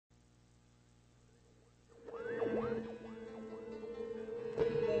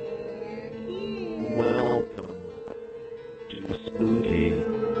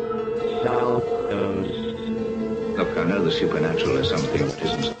know the supernatural is something that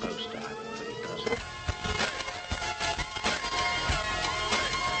isn't supposed to happen, but it does.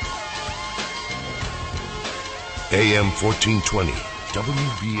 AM 1420,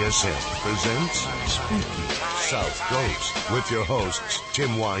 WBSN presents Spooky South Coast with your hosts,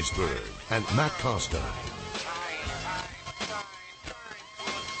 Tim Weisberg and Matt Costa.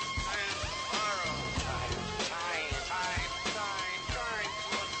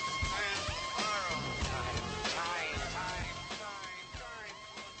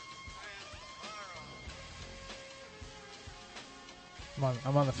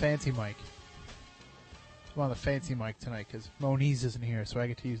 I'm on the fancy mic. I'm on the fancy mic tonight because Moniz isn't here, so I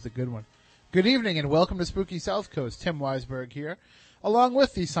get to use the good one. Good evening and welcome to Spooky South Coast. Tim Weisberg here, along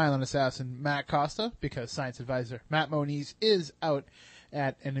with the silent assassin Matt Costa, because science advisor Matt Moniz is out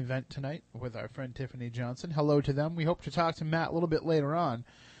at an event tonight with our friend Tiffany Johnson. Hello to them. We hope to talk to Matt a little bit later on,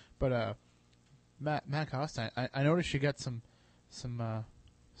 but Matt Costa, I noticed you got some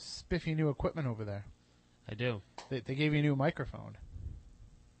spiffy new equipment over there. I do. They gave you a new microphone.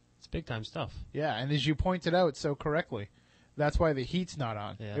 It's big time stuff. Yeah, and as you pointed out so correctly, that's why the heat's not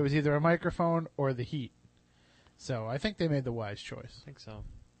on. Yeah. It was either a microphone or the heat. So I think they made the wise choice. I think so.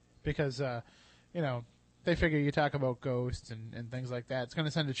 Because, they figure you talk about ghosts and things like that. It's going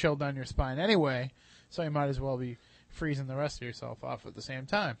to send a chill down your spine anyway, so you might as well be freezing the rest of yourself off at the same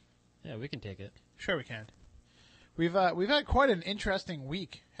time. Yeah, we can take it. Sure we can. We've had quite an interesting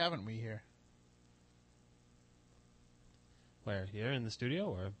week, haven't we, here? Where? Here in the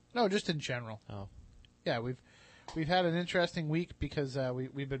studio, or? No, just in general. Oh. Yeah, we've had an interesting week because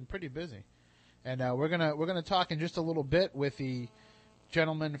we've been pretty busy, and we're gonna talk in just a little bit with the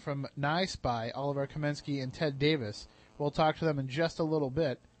gentlemen from NISPY, Oliver Kamensky and Ted Davis. We'll talk to them in just a little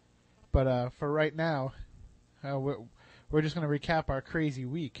bit, but for right now, we're just gonna recap our crazy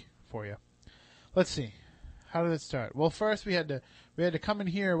week for you. Let's see, how did it start? Well, first we had to come in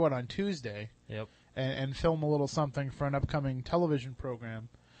here on Tuesday. Yep. And film a little something for an upcoming television program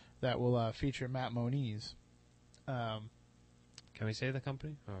that will feature Matt Moniz. Can we say the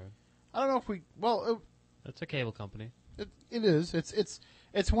company? Or? I don't know if we. Well, it's a cable company. It is. It's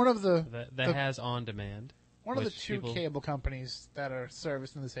one of the that has on demand. One of the two cable companies that are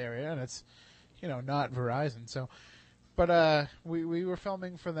serviced in this area, and it's not Verizon. So, but we were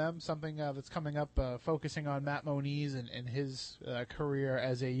filming for them something that's coming up, focusing on Matt Moniz and his career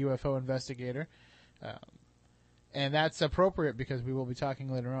as a UFO investigator. And that's appropriate because we will be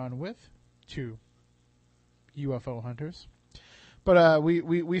talking later on with two UFO hunters. But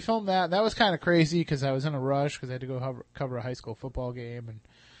we filmed that. That was kind of crazy because I was in a rush because I had to go cover a high school football game, and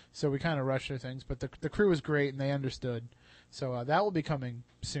so we kind of rushed through things. But the crew was great and they understood. So that will be coming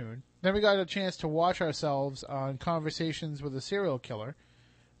soon. Then we got a chance to watch ourselves on Conversations with a Serial Killer,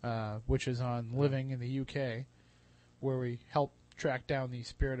 which is on Living in the UK, where we help track down the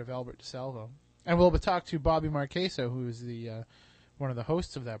spirit of Albert DeSalvo. And we'll talk to Bobby Marqueso, who is the one of the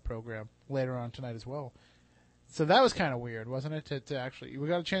hosts of that program, later on tonight as well. So that was kind of weird, wasn't it? To actually, we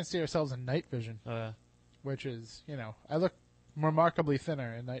got a chance to see ourselves in night vision, which is, I look remarkably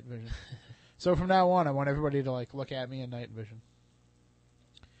thinner in night vision. So from now on, I want everybody to look at me in night vision.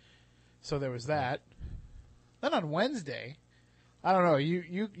 So there was that. Then on Wednesday, I don't know,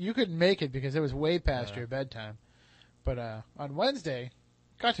 you couldn't make it because it was way past your bedtime. But on Wednesday,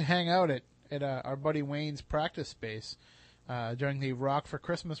 got to hang out at our buddy Wayne's practice space during the Rock for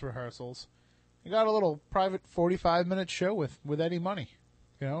Christmas rehearsals. We got a little private 45-minute show with Eddie Money.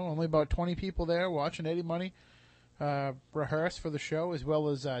 Only about 20 people there watching Eddie Money rehearse for the show, as well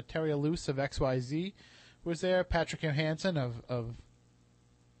as Terry Luce of XYZ was there, Patrick Johansson of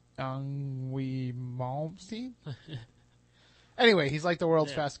Angwi Malmsteen. Anyway, he's like the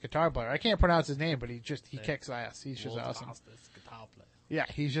world's fastest guitar player. I can't pronounce his name, but he kicks ass. He's just awesome. Guitar player. Yeah,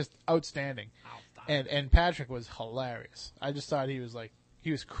 he's just outstanding. And Patrick was hilarious. I just thought he was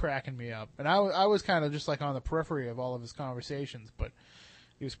cracking me up. And I was kind of just on the periphery of all of his conversations, but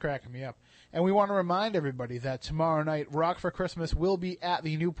he was cracking me up. And we want to remind everybody that tomorrow night, Rock for Christmas will be at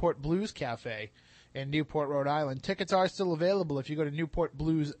the Newport Blues Cafe in Newport, Rhode Island. Tickets are still available if you go to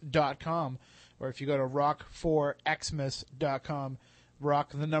newportblues.com or if you go to rock4xmas.com,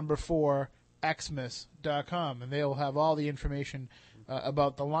 rock4xmas.com, and they'll have all the information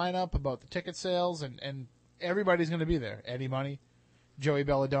about the lineup, about the ticket sales, and everybody's going to be there. Eddie Money, Joey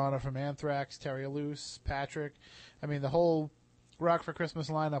Belladonna from Anthrax, Terry Luce, Patrick. I mean, the whole Rock for Christmas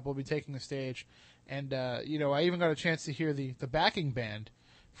lineup will be taking the stage. And, I even got a chance to hear the backing band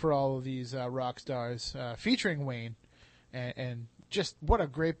for all of these rock stars featuring Wayne. And just what a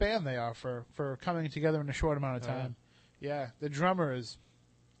great band they are for coming together in a short amount of time. Yeah, the drummer is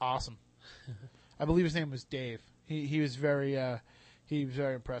awesome. I believe his name was Dave. He was very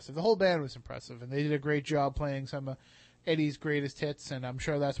impressive. The whole band was impressive, and they did a great job playing some of Eddie's greatest hits, and I'm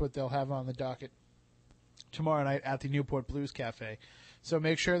sure that's what they'll have on the docket tomorrow night at the Newport Blues Cafe. So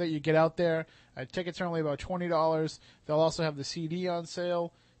make sure that you get out there. Tickets are only about $20. They'll also have the CD on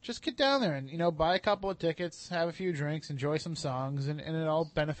sale. Just get down there and, buy a couple of tickets, have a few drinks, enjoy some songs, and it all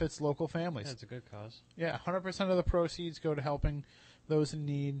benefits local families. Yeah, it's a good cause. Yeah, 100% of the proceeds go to helping those in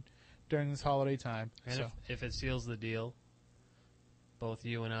need during this holiday time. And so if it seals the deal, both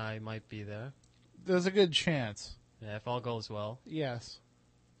you and I might be there. there's a good chance. Yeah, if all goes well. Yes.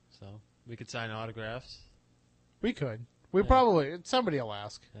 So we could sign autographs. We could. Probably, somebody will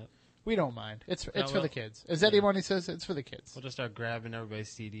ask. Yep. We don't mind. It's for well, the kids. As Eddie Money says, it's for the kids. We'll just start grabbing everybody's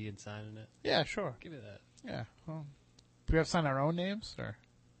CD and signing it. Yeah, sure. Give me that. Yeah. Well, do we have to sign our own names? Or?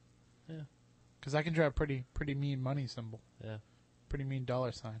 Yeah. Because I can draw a pretty mean money symbol. Yeah. Pretty mean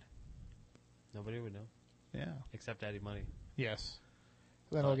dollar sign. Nobody would know. Yeah. Except Eddie Money. Yes.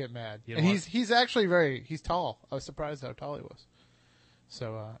 Then he'll get mad. You And don't he's actually he's tall. I was surprised how tall he was.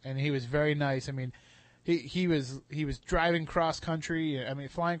 So, and he was very nice. I mean, he was driving cross country.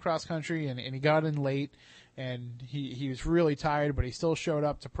 Flying cross country, and he got in late, and he was really tired, but he still showed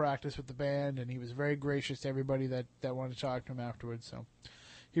up to practice with the band, and he was very gracious to everybody that wanted to talk to him afterwards. So,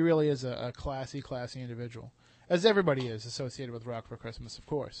 he really is a classy individual, as everybody is associated with Rock for Christmas, of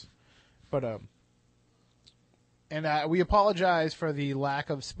course. But and we apologize for the lack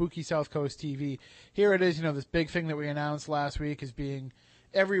of Spooky South Coast TV. Here it is, this big thing that we announced last week is being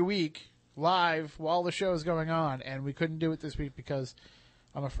every week live while the show is going on, and we couldn't do it this week because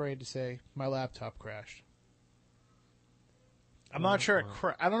I'm afraid to say my laptop crashed. I'm not sure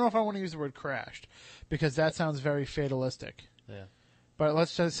I don't know if I want to use the word crashed because that sounds very fatalistic. Yeah. But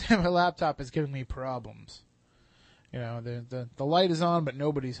let's just say my laptop is giving me problems. The light is on, but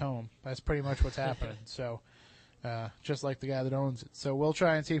nobody's home. That's pretty much what's happening. So, just like the guy that owns it. So we'll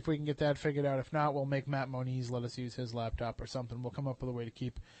try and see if we can get that figured out. If not, we'll make Matt Moniz let us use his laptop or something. We'll come up with a way to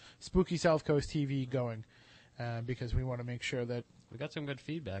keep Spooky South Coast TV going, because we want to make sure that We got some good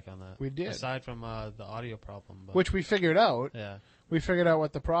feedback on that. We did. Aside from the audio problem. But which we figured out. Yeah. We figured out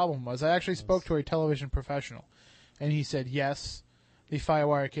what the problem was. I actually spoke to a television professional, and he said, yes, the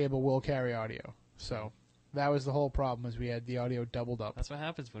Firewire cable will carry audio. So that was the whole problem, is we had the audio doubled up. That's what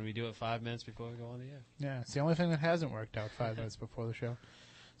happens when we do it 5 minutes before we go on the air. Yeah, it's the only thing that hasn't worked out 5 minutes before the show.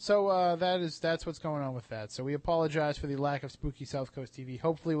 So that's what's going on with that. So we apologize for the lack of Spooky South Coast TV.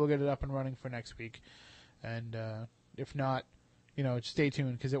 Hopefully we'll get it up and running for next week. And if not, stay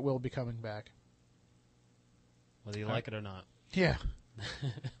tuned because it will be coming back. Whether you like it or not. Yeah.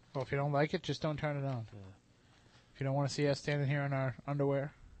 Well, if you don't like it, just don't turn it on. Yeah. If you don't want to see us standing here in our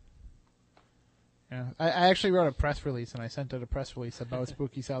underwear. Yeah, I actually wrote a press release, and I sent out a press release about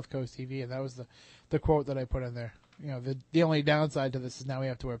Spooky South Coast TV, and that was the quote that I put in there. The only downside to this is now we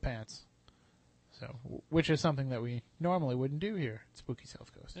have to wear pants. So, which is something that we normally wouldn't do here at Spooky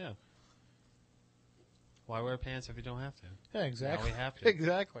South Coast. Yeah. Why wear pants if you don't have to? Yeah, exactly. Now we have to.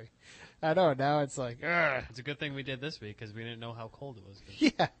 Exactly. I know, now it's like, ugh. It's a good thing we did this week because we didn't know how cold it was.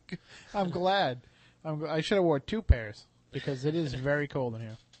 Yeah, I'm glad. I should have wore 2 pairs because it is very cold in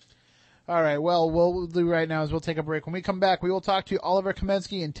here. All right, well, what we'll do right now is we'll take a break. When we come back, we will talk to Oliver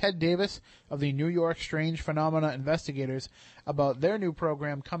Kamensky and Ted Davis of the New York Strange Phenomena Investigators about their new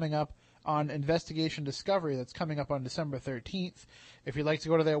program coming up on Investigation Discovery that's coming up on December 13th. If you'd like to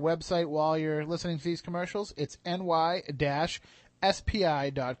go to their website while you're listening to these commercials, it's ny-spi.com.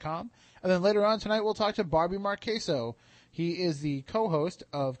 And then later on tonight, we'll talk to Barbie Marqueso. He is the co-host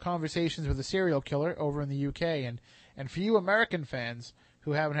of Conversations with a Serial Killer over in the UK. And for you American fans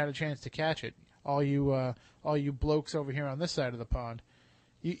who haven't had a chance to catch it, all you blokes over here on this side of the pond,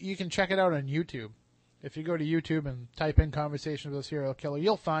 you can check it out on YouTube. If you go to YouTube and type in Conversations with a Serial Killer,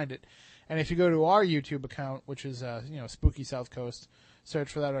 you'll find it. And if you go to our YouTube account, which is Spooky South Coast,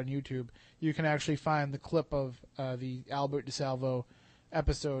 search for that on YouTube, you can actually find the clip of the Albert DeSalvo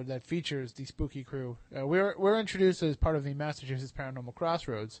episode that features the Spooky Crew. We're introduced as part of the Massachusetts Paranormal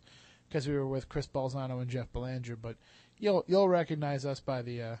Crossroads because we were with Chris Balzano and Jeff Belanger, but you'll recognize us by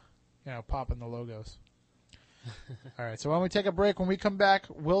the popping the logos. All right, so when we take a break, when we come back,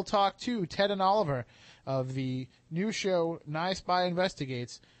 we'll talk to Ted and Oliver of the new show Nye Spy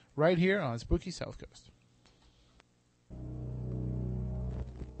Investigates right here on Spooky South Coast.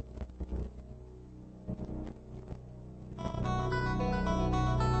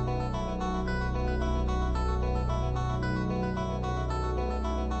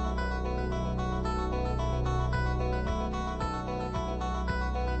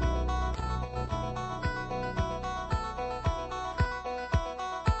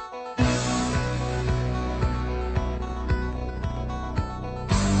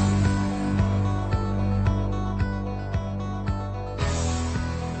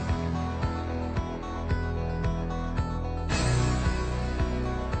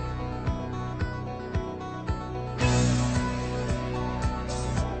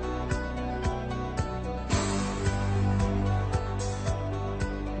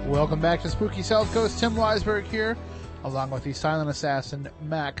 Welcome back to Spooky South Coast. Tim Weisberg here, along with the silent assassin,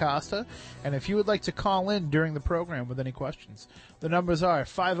 Matt Costa. And if you would like to call in during the program with any questions, the numbers are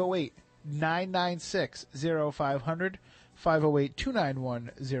 508-996-0500,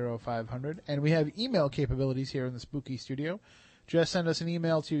 508-291-0500. And we have email capabilities here in the Spooky Studio. Just send us an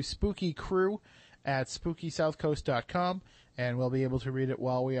email to spookycrew@spookysouthcoast.com, and we'll be able to read it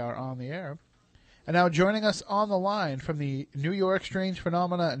while we are on the air. And now joining us on the line from the New York Strange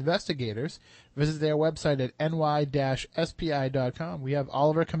Phenomena Investigators, visit their website at ny-spi.com. We have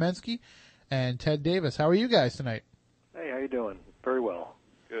Oliver Kamensky and Ted Davis. How are you guys tonight? Hey, how you doing? Very well.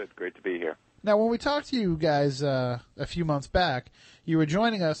 Good. Great to be here. Now, when we talked to you guys a few months back, you were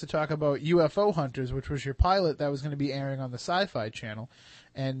joining us to talk about UFO Hunters, which was your pilot that was going to be airing on the Sci-Fi Channel.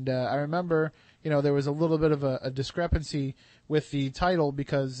 And I remember, there was a little bit of a discrepancy with the title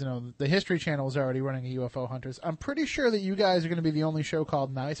because, the History Channel is already running a UFO Hunters. I'm pretty sure that you guys are going to be the only show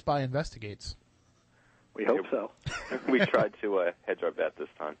called Nye Spy Investigates. We hope so. We tried to hedge our bet this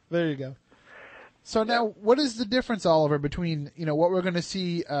time. There you go. So now, what is the difference, Oliver, between what we're going to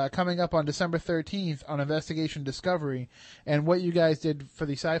see coming up on December 13th on Investigation Discovery and what you guys did for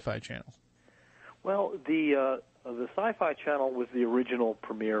the Sci-Fi Channel? Well, the Sci-Fi Channel was the original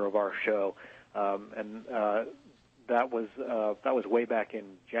premiere of our show, and that was way back in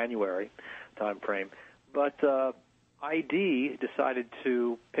January time frame. But ID decided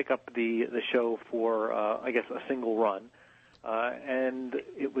to pick up the show for a single run. And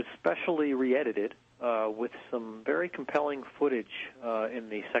it was specially re-edited with some very compelling footage in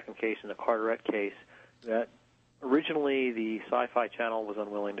the second case, in the Carteret case, that originally the Sci-Fi Channel was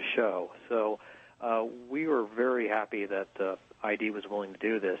unwilling to show. So we were very happy that ID was willing to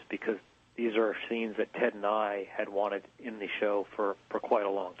do this, because these are scenes that Ted and I had wanted in the show for quite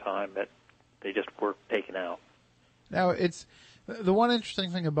a long time, that they just were taken out. Now, it's the one interesting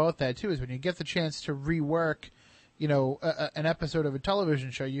thing about that, too, is when you get the chance to rework an episode of a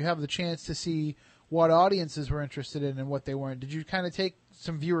television show, you have the chance to see what audiences were interested in and what they weren't. Did you kind of take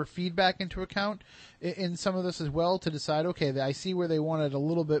some viewer feedback into account in some of this as well to decide, okay, I see where they wanted a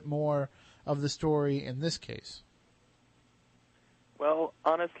little bit more of the story in this case? Well,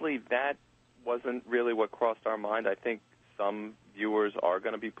 honestly, that wasn't really what crossed our mind. I think some viewers are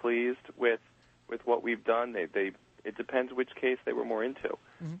going to be pleased with what we've done. It depends which case they were more into.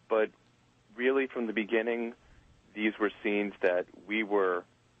 Mm-hmm. But really, from the beginning, these were scenes that we were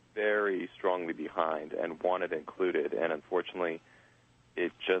very strongly behind and wanted included, and unfortunately,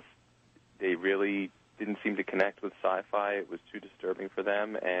 they really didn't seem to connect with sci-fi. It was too disturbing for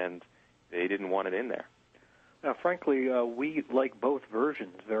them, and they didn't want it in there. Now, frankly, we like both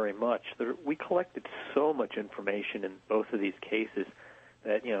versions very much. We collected so much information in both of these cases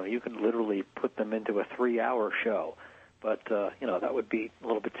that, you could literally put them into a 3-hour show. But, that would be a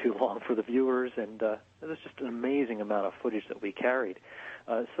little bit too long for the viewers, and there's just an amazing amount of footage that we carried.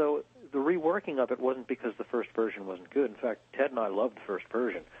 So the reworking of it wasn't because the first version wasn't good. In fact, Ted and I loved the first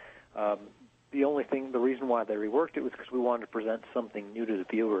version. The reason why they reworked it was because we wanted to present something new to the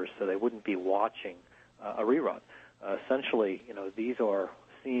viewers so they wouldn't be watching a rerun. Essentially, these are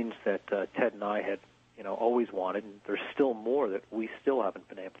scenes that Ted and I had, always wanted, and there's still more that we still haven't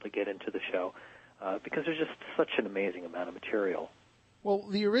been able to get into the show. Because there's just such an amazing amount of material. Well,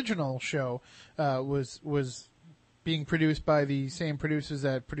 the original show was being produced by the same producers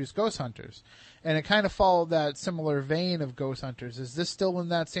that produced Ghost Hunters, and it kind of followed that similar vein of Ghost Hunters. Is this still in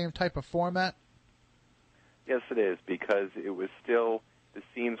that same type of format? Yes, it is, because it was still, the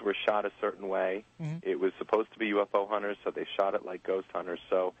scenes were shot a certain way. Mm-hmm. It was supposed to be UFO Hunters, so they shot it like Ghost Hunters.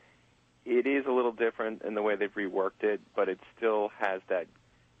 So it is a little different in the way they've reworked it, but it still has that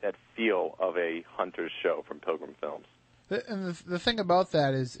feel of a Hunter's show from Pilgrim Films. And the thing about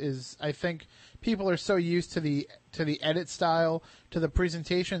that is I think people are so used to the edit style, to the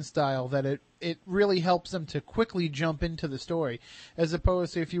presentation style, that it really helps them to quickly jump into the story, as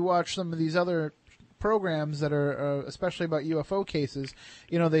opposed to if you watch some of these other programs that are especially about UFO cases,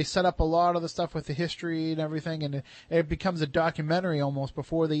 they set up a lot of the stuff with the history and everything, and it becomes a documentary almost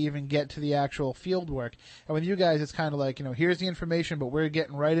before they even get to the actual field work. And with you guys, it's kind of like, here's the information, but we're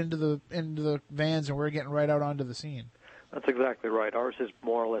getting right into the vans and we're getting right out onto the scene. That's exactly right. Ours is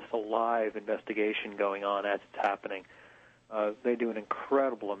more or less a live investigation going on as it's happening. They do an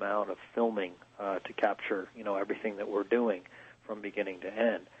incredible amount of filming to capture, everything that we're doing from beginning to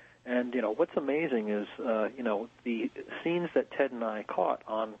end. And, what's amazing is, the scenes that Ted and I caught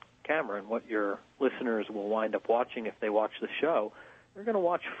on camera, and what your listeners will wind up watching if they watch the show, they're going to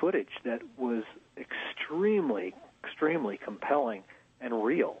watch footage that was extremely, extremely compelling and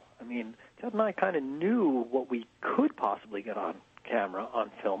real. I mean, Ted and I kind of knew what we could possibly get on camera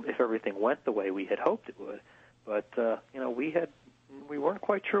on film if everything went the way we had hoped it would. But we weren't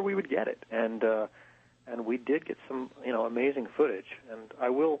quite sure we would get it, and we did get some amazing footage. And I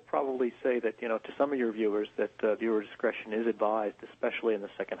will probably say that to some of your viewers that viewer discretion is advised, especially in the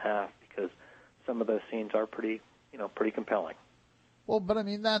second half, because some of those scenes are pretty compelling. Well, but I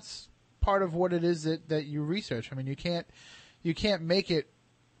mean that's part of what it is that you research. I mean you can't make it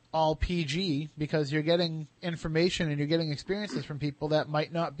all PG because you're getting information and you're getting experiences from people that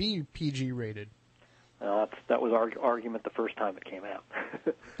might not be PG rated. That was our argument the first time it came out.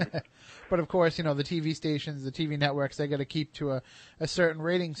 But of course, the TV stations, the TV networks, they got to keep to a certain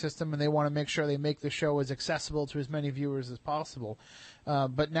rating system, and they want to make sure they make the show as accessible to as many viewers as possible.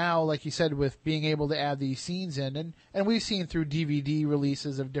 But now, like you said, with being able to add these scenes in, and we've seen through DVD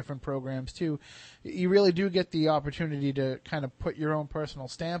releases of different programs too, you really do get the opportunity to kind of put your own personal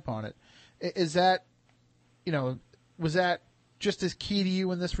stamp on it. Is that, was that just as key to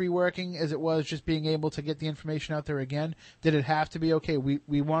you in this reworking as it was just being able to get the information out there again? Did it have to be, okay,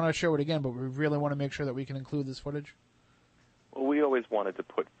 we want to show it again, but we really want to make sure that we can include this footage? Well, we always wanted to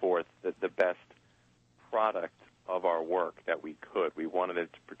put forth the best product of our work that we could. We wanted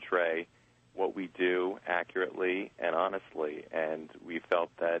it to portray what we do accurately and honestly, and we felt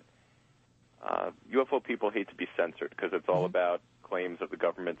that UFO people hate to be censored because it's all about claims of the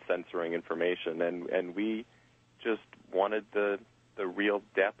government censoring information, and we just wanted the real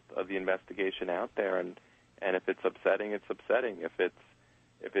depth of the investigation out there, and if it's upsetting, it's upsetting. If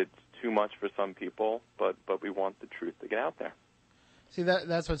it's too much for some people, but we want the truth to get out there. See,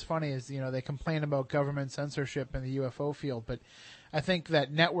 that's what's funny is, they complain about government censorship in the UFO field, but I think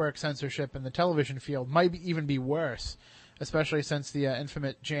that network censorship in the television field might even be worse, especially since the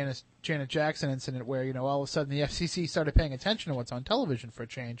infamous Janet Jackson incident where, all of a sudden the FCC started paying attention to what's on television for a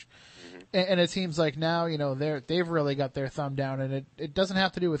change. And it seems like now, they've really got their thumb down, and it doesn't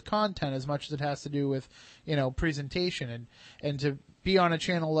have to do with content as much as it has to do with, presentation and to be on a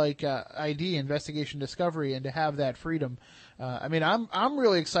channel like ID, Investigation Discovery, and to have that freedom. I'm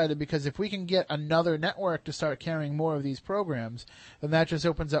really excited because if we can get another network to start carrying more of these programs, then that just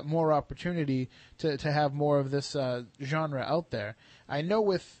opens up more opportunity to have more of this genre out there. I know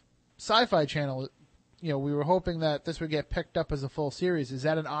with Sci-Fi Channel, we were hoping that this would get picked up as a full series. Is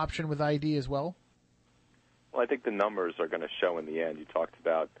that an option with ID as well? Well, I think the numbers are going to show in the end. You talked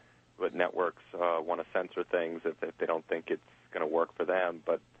about what networks want to censor things if they don't think it's going to work for them,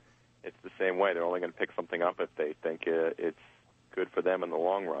 but it's the same way. They're only going to pick something up if they think it's good for them in the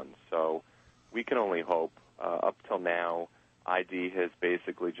long run. So we can only hope. Up till now, ID has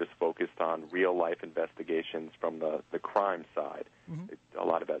basically just focused on real-life investigations from the crime side. A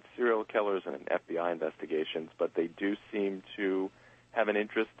lot about serial killers and FBI investigations, but they do seem to have an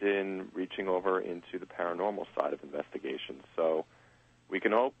interest in reaching over into the paranormal side of investigations. So we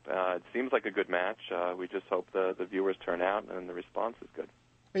can hope. It seems like a good match. We just hope the viewers turn out and the response is good.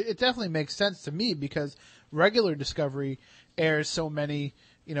 It definitely makes sense to me because regular Discovery airs so many,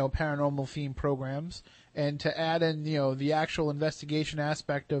 paranormal themed programs, and to add in, the actual investigation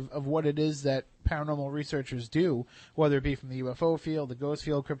aspect of what it is that paranormal researchers do, whether it be from the UFO field, the ghost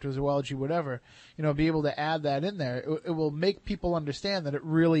field, cryptozoology, whatever, be able to add that in there, it will make people understand that it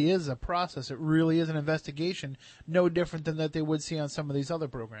really is a process. It really is an investigation, no different than that they would see on some of these other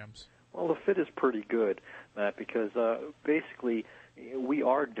programs. Well, the fit is pretty good, Matt, because basically we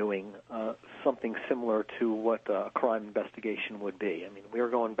are doing something similar to what a crime investigation would be. I mean, we are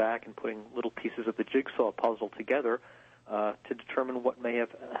going back and putting little pieces of the jigsaw puzzle together to determine what may have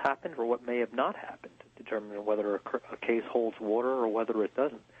happened or what may have not happened, to determine whether a case holds water or whether it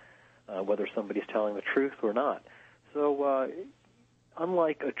doesn't, whether somebody's telling the truth or not. So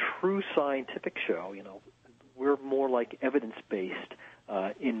unlike a true scientific show, we're more like evidence-based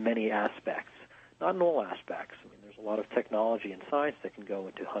in many aspects. Not in all aspects. I mean, there's a lot of technology and science that can go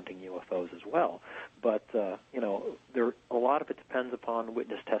into hunting UFOs as well. But, a lot of it depends upon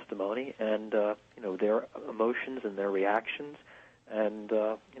witness testimony and, their emotions and their reactions and,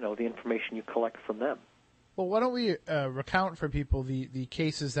 the information you collect from them. Well, why don't we recount for people the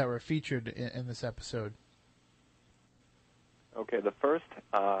cases that were featured in this episode? Okay, the first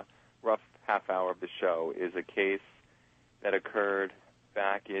rough half hour of the show is a case that occurred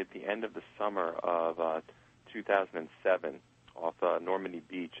back at the end of the summer of 2007 off Normandy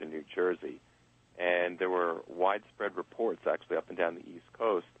Beach in New Jersey. And there were widespread reports, actually, up and down the East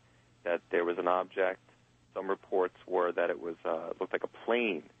Coast, that there was an object. Some reports were that it was looked like a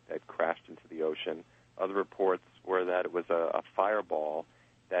plane that crashed into the ocean. Other reports were that it was a fireball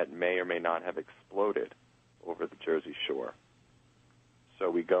that may or may not have exploded over the Jersey shore. So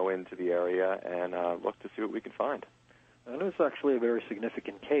we go into the area and look to see what we can find. And it was actually a very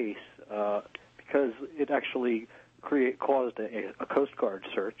significant case because it actually caused a Coast Guard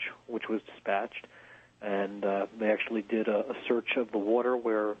search, which was dispatched, and they actually did a search of the water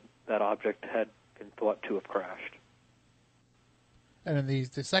where that object had been thought to have crashed. And then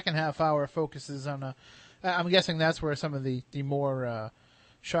the second half hour focuses on I'm guessing that's where some of the more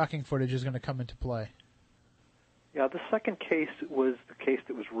shocking footage is going to come into play. Yeah, the second case was the case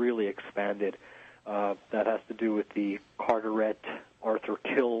that was really expanded. That has to do with the Carteret Arthur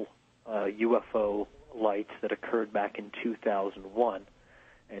Kill UFO lights that occurred back in 2001.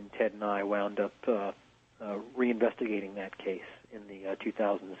 And Ted and I wound up reinvestigating that case in the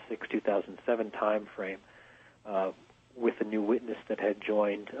 2006-2007 time frame with a new witness that had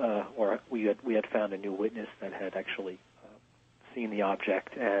joined, or we had found a new witness that had actually seen the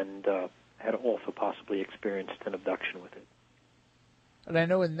object and had also possibly experienced an abduction with it. And I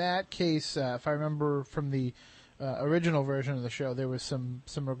know in that case, if I remember from the original version of the show, there was some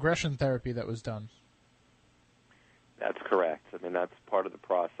regression therapy that was done. That's correct. I mean, that's part of the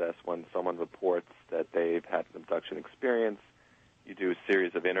process. When someone reports that they've had an abduction experience, you do a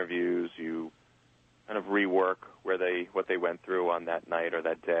series of interviews. You kind of rework what they went through on that night or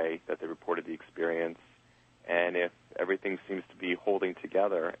that day that they reported the experience. And if everything seems to be holding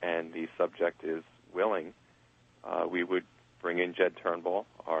together and the subject is willing, we would bring in Jed Turnbull,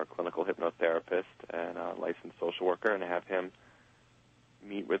 our clinical hypnotherapist and licensed social worker, and have him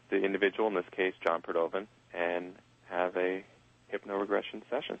meet with the individual, in this case John Perdovan, and have a hypnoregression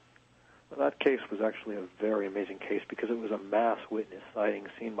session. Well, that case was actually a very amazing case because it was a mass witness sighting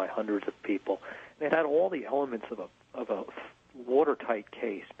seen by hundreds of people. And it had all the elements of a watertight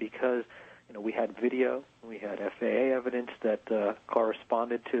case because we had video, we had FAA evidence that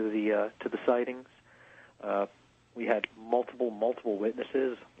corresponded to the sightings. We had multiple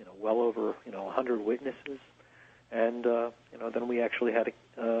witnesses, well over 100 witnesses, and then we actually had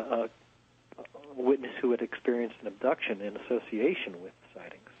a witness who had experienced an abduction in association with the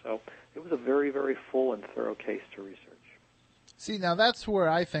sightings. So it was a very, very full and thorough case to research. See, now that's where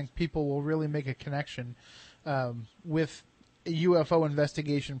I think people will really make a connection with a UFO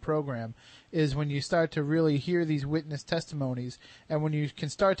investigation program, is when you start to really hear these witness testimonies, and when you can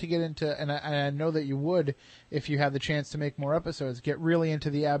start to get into, and I know that you would, if you had the chance to make more episodes, get really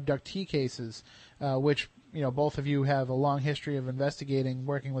into the abductee cases, which, both of you have a long history of investigating,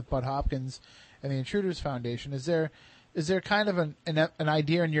 working with Bud Hopkins and the Intruders Foundation. Is there kind of an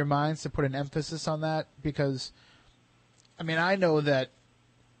idea in your minds to put an emphasis on that? Because, I know that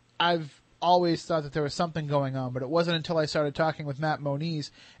I've always thought that there was something going on, but it wasn't until I started talking with Matt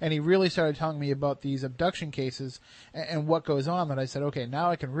Moniz and he really started telling me about these abduction cases and what goes on that I said, okay, now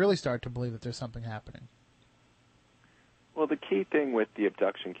I can really start to believe that there's something happening. Well, the key thing with the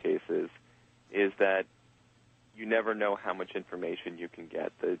abduction cases is that you never know how much information you can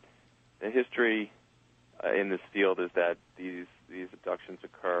get. The history in this field is that these abductions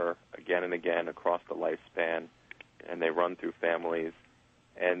occur again and again across the lifespan, and they run through families.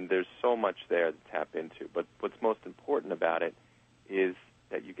 And there's so much there to tap into. But what's most important about it is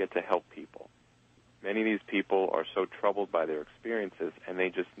that you get to help people. Many of these people are so troubled by their experiences, and they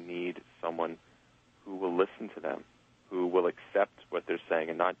just need someone who will listen to them, who will accept what they're saying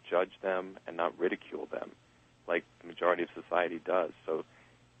and not judge them and not ridicule them like the majority of society does. So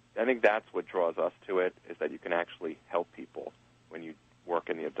I think that's what draws us to it, is that you can actually help people when you work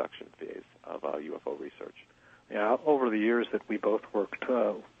in the abduction phase of UFO research. Yeah, over the years that we both worked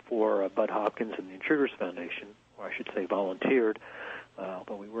for Bud Hopkins and the Intruders Foundation, or I should say volunteered,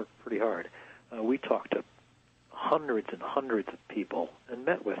 although we worked pretty hard, we talked to hundreds and hundreds of people and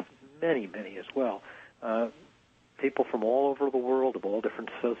met with many, many as well. People from all over the world, of all different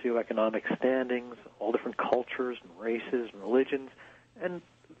socioeconomic standings, all different cultures and races and religions, and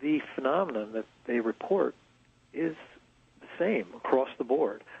the phenomenon that they report is the same across the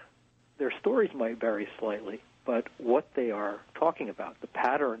board. Their stories might vary slightly, but what they are talking about, the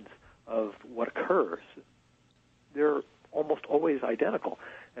patterns of what occurs, they're almost always identical.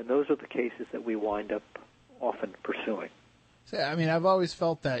 And those are the cases that we wind up often pursuing. So, I've always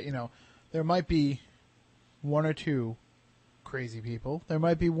felt that, there might be one or two crazy people. There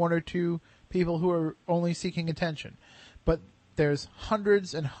might be one or two people who are only seeking attention. But there's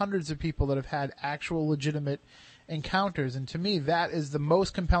hundreds and hundreds of people that have had actual legitimate encounters, and to me that is the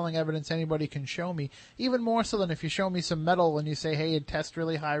most compelling evidence anybody can show me, even more so than if you show me some metal and you say, hey, it tests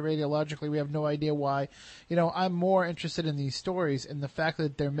really high radiologically, we have no idea why. I'm more interested in these stories and the fact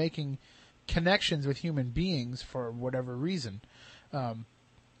that they're making connections with human beings for whatever reason.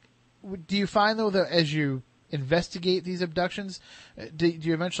 Do you find, though, that as you investigate these abductions? Do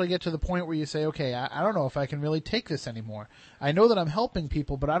you eventually get to the point where you say, okay, I don't know if I can really take this anymore. I know that I'm helping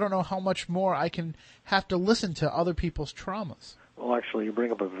people, but I don't know how much more I can have to listen to other people's traumas. Well, actually, you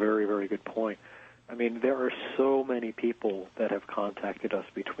bring up a very, very good point. I mean, there are so many people that have contacted us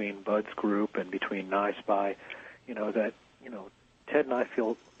between Bud's group and between NISPY, that, Ted and I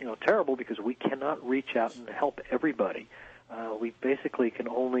feel, terrible because we cannot reach out and help everybody. We basically can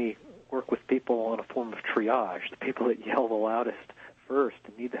only work with people on a form of triage. The people that yell the loudest first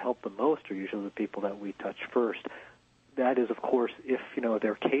and need the help the most are usually the people that we touch first. That is, of course, if,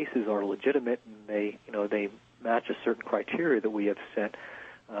 their cases are legitimate and they match a certain criteria that we have set,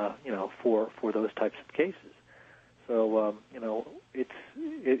 for those types of cases. So,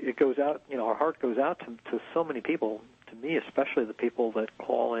 it goes out, our heart goes out to so many people, to me especially the people that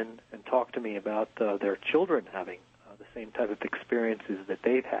call in and talk to me about their children having the same type of experiences that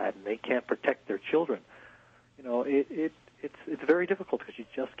they've had, and they can't protect their children. It's very difficult because you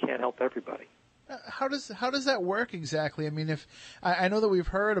just can't help everybody. How does that work exactly? I mean, if I know that we've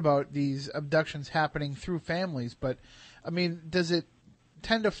heard about these abductions happening through families, but I mean, does it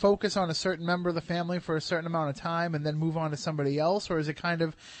tend to focus on a certain member of the family for a certain amount of time and then move on to somebody else, or is it kind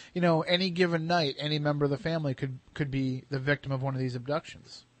of, any given night, any member of the family could be the victim of one of these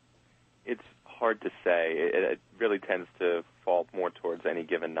abductions? It's hard to say. It really tends to fall more towards any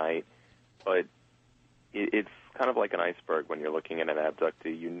given night, but it's kind of like an iceberg when you're looking at an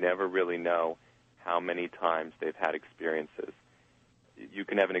abductee. You never really know how many times they've had experiences. You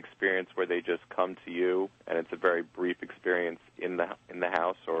can have an experience where they just come to you, and it's a very brief experience in the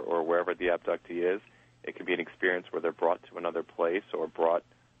house or wherever the abductee is. It can be an experience where they're brought to another place or brought,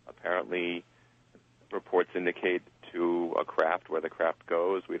 apparently, reports indicate, to a craft where the craft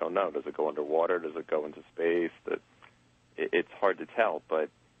goes. We don't know. Does it go underwater? Does it go into space? It's hard to tell, but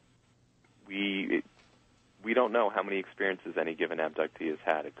we don't know how many experiences any given abductee has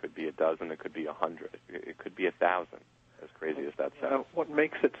had. It could be a dozen. It could be 100. It could be 1,000. As crazy as that sounds. What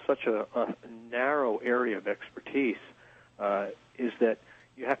makes it such a narrow area of expertise is that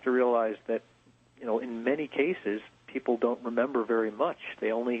you have to realize that, in many cases, people don't remember very much.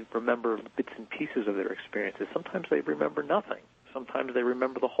 They only remember bits and pieces of their experiences. Sometimes they remember nothing. Sometimes they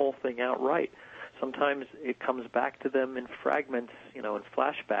remember the whole thing outright. Sometimes it comes back to them in fragments, in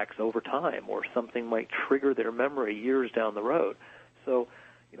flashbacks over time, or something might trigger their memory years down the road. So,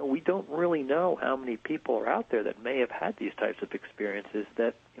 we don't really know how many people are out there that may have had these types of experiences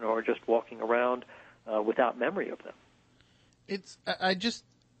that, are just walking around without memory of them.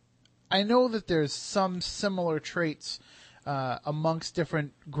 I know that there's some similar traits amongst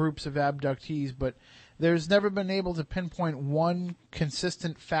different groups of abductees, but there's never been able to pinpoint one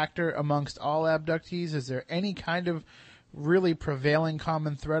consistent factor amongst all abductees. Is there any kind of really prevailing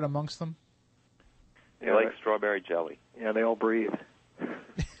common thread amongst them? They like strawberry jelly. Yeah, they all breathe.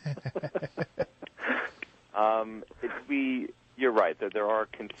 You're right that there are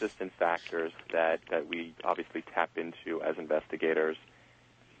consistent factors that we obviously tap into as investigators,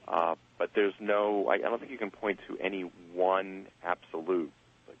 but there's I don't think you can point to any one absolute,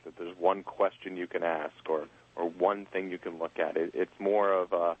 like that there's one question you can ask or one thing you can look at. It's more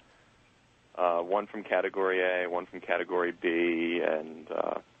of one from Category A, one from Category B, and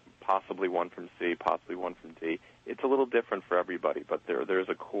possibly one from C, possibly one from D. It's a little different for everybody, but there's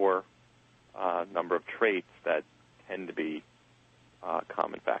a core number of traits that tend to be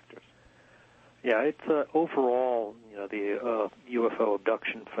common factors. Yeah, it's overall, the UFO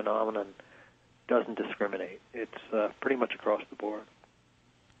abduction phenomenon doesn't discriminate. It's pretty much across the board.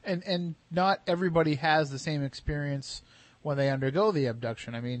 And not everybody has the same experience when they undergo the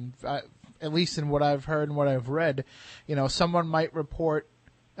abduction. I mean, at least in what I've heard and what I've read, someone might report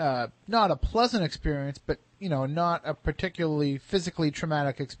not a pleasant experience, but, not a particularly physically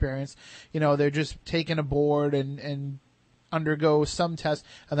traumatic experience. They're just taken aboard and undergo some tests,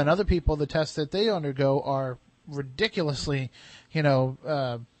 and then other people, the tests that they undergo are ridiculously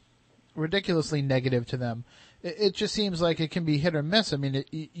negative to them. It just seems like it can be hit or miss. I mean,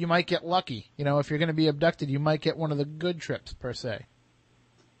 you might get lucky. If you're going to be abducted, you might get one of the good trips, per se.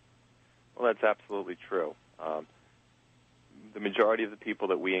 Well, that's absolutely true. The majority of the people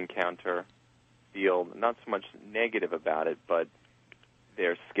that we encounter feel not so much negative about it, but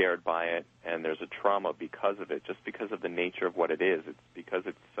they're scared by it, and there's a trauma because of it, just because of the nature of what it is. It's because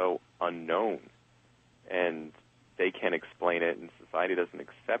it's so unknown, and they can't explain it, and society doesn't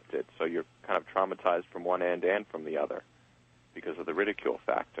accept it, so you're kind of traumatized from one end and from the other because of the ridicule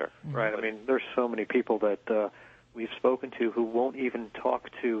factor. Right. I mean, there's so many people that we've spoken to who won't even talk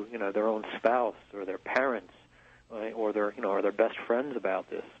to, their own spouse or their parents, or their best friends about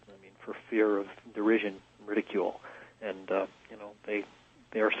this. I mean, for fear of derision, ridicule. And,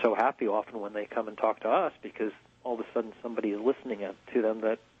 they are so happy often when they come and talk to us because all of a sudden somebody is listening to them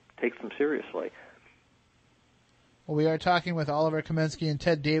that takes them seriously. Well, we are talking with Oliver Kamensky and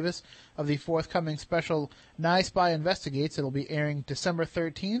Ted Davis of the forthcoming special Nye Spy Investigates. It'll be airing December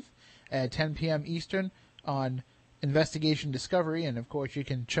 13th at 10 p.m. Eastern on Investigation Discovery. And, of course, you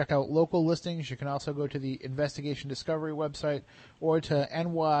can check out local listings. You can also go to the Investigation Discovery website or to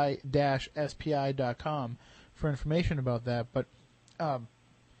ny-spi.com for information about that. But,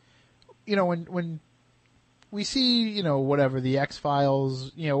 when we see, whatever, the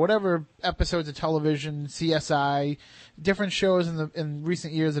X-Files, whatever episodes of television, CSI, different shows in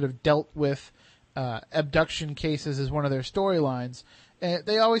recent years that have dealt with abduction cases as one of their storylines,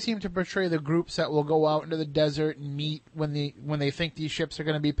 they always seem to portray the groups that will go out into the desert and meet when they think these ships are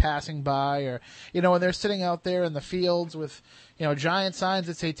going to be passing by, or, when they're sitting out there in the fields with, giant signs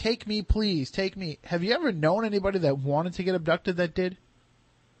that say, "Take me, please, take me." Have you ever known anybody that wanted to get abducted that did?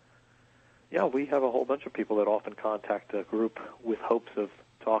 Yeah, we have a whole bunch of people that often contact a group with hopes of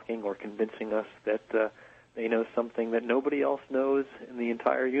talking or convincing us that they know something that nobody else knows in the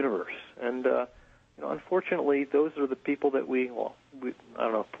entire universe. And, unfortunately, those are the people that I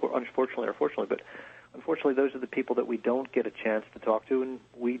don't know, unfortunately or fortunately, but unfortunately those are the people that we don't get a chance to talk to and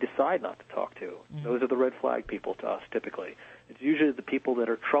we decide not to talk to. Mm-hmm. Those are the red flag people to us, typically. It's usually the people that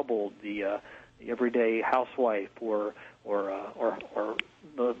are troubled, the everyday housewife or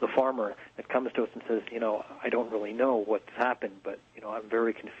the farmer that comes to us and says, I don't really know what's happened, but, I'm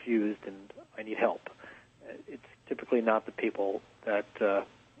very confused and I need help. It's typically not the people that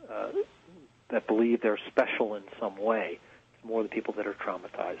believe they're special in some way. It's more the people that are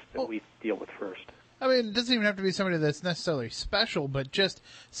traumatized that we deal with first. I mean, it doesn't even have to be somebody that's necessarily special, but just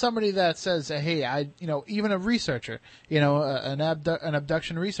somebody that says, hey, even a researcher, an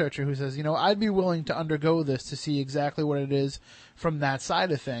abduction researcher who says, I'd be willing to undergo this to see exactly what it is from that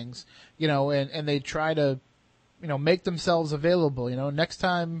side of things, and they try to, make themselves available, next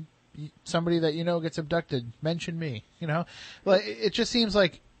time somebody that gets abducted, mention me, Like, it just seems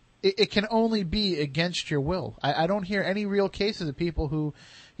like it can only be against your will. I don't hear any real cases of people who,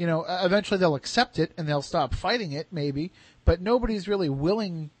 eventually they'll accept it and they'll stop fighting it, maybe, but nobody's really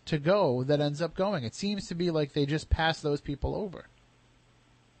willing to go that ends up going. It seems to be like they just pass those people over.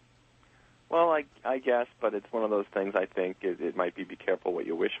 Well, I guess, but it's one of those things, I think, it might be careful what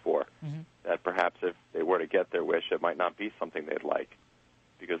you wish for. Mm-hmm. That perhaps if they were to get their wish, it might not be something they'd like.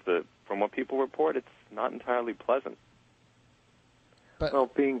 Because from what people report, it's not entirely pleasant. Well,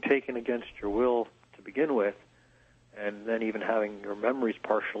 being taken against your will to begin with, and then even having your memories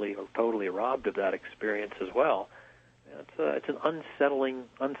partially or totally robbed of that experience as well, it's an unsettling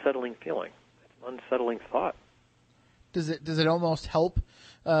feeling. It's an unsettling thought. Does it almost help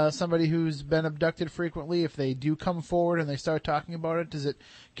somebody who's been abducted frequently if they do come forward and they start talking about it?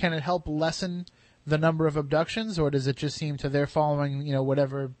 Can it help lessen the number of abductions, or does it just seem to they're following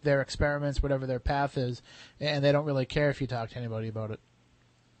whatever their experiments, whatever their path is, and they don't really care if you talk to anybody about it?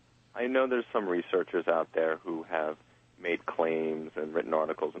 I know there's some researchers out there who have made claims and written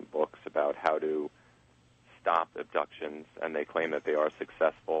articles and books about how to stop abductions, and they claim that they are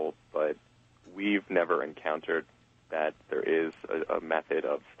successful, but we've never encountered that there is a method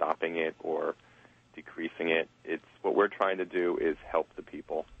of stopping it or decreasing it. It's what we're trying to do is help the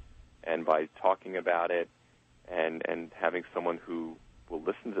people, and by talking about it and having someone who will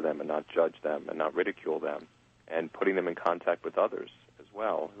listen to them and not judge them and not ridicule them, and putting them in contact with others as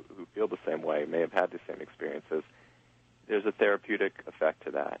well who feel the same way, may have had the same experiences, there's a therapeutic effect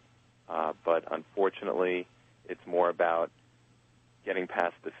to that. But unfortunately, it's more about getting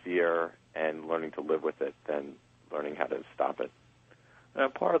past the fear and learning to live with it than learning how to stop it.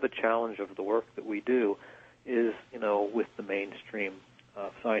 Part of the challenge of the work that we do is, with the mainstream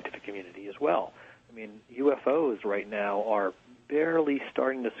scientific community as well. I mean, UFOs right now are barely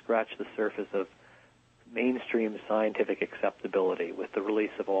starting to scratch the surface of mainstream scientific acceptability with the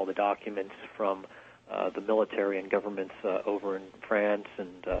release of all the documents from the military and governments over in France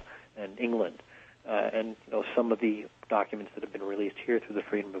and England. And some of the documents that have been released here through the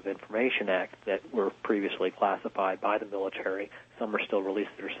Freedom of Information Act that were previously classified by the military, some are still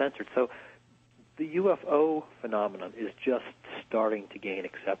released that are censored. So the UFO phenomenon is just starting to gain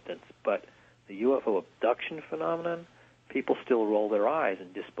acceptance, but the UFO abduction phenomenon, people still roll their eyes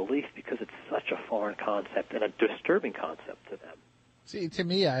in disbelief because it's such a foreign concept and a disturbing concept to them. See, to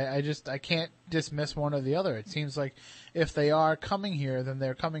me, I can't dismiss one or the other. It seems like if they are coming here, then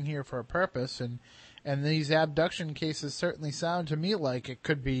they're coming here for a purpose, and these abduction cases certainly sound to me like it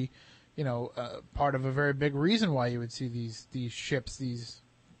could be, part of a very big reason why you would see these ships, these,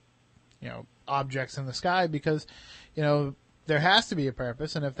 objects in the sky because, there has to be a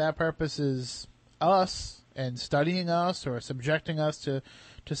purpose, and if that purpose is us and studying us or subjecting us to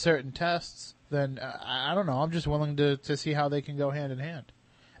certain tests, then I don't know. I'm just willing to see how they can go hand in hand.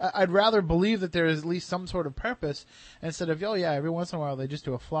 I'd rather believe that there is at least some sort of purpose instead of, every once in a while they just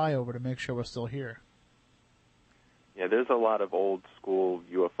do a flyover to make sure we're still here. Yeah, there's a lot of old school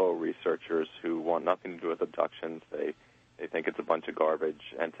UFO researchers who want nothing to do with abductions. They think it's a bunch of garbage,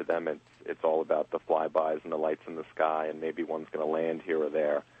 and to them it's all about the flybys and the lights in the sky, and maybe one's going to land here or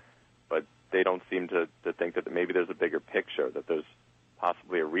there. But they don't seem to think that maybe there's a bigger picture, that there's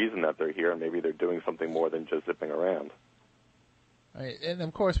possibly a reason that they're here, and maybe they're doing something more than just zipping around. Right. And,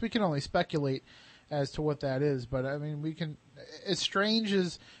 of course, we can only speculate as to what that is, but, we can, as strange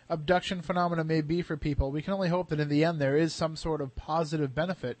as abduction phenomena may be for people, we can only hope that in the end there is some sort of positive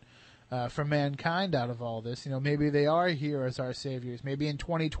benefit for mankind out of all this. Maybe they are here as our saviors. Maybe in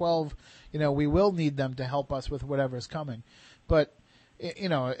 2012, we will need them to help us with whatever's coming. But,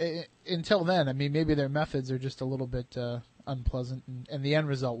 until then, maybe their methods are just a little bit unpleasant, and the end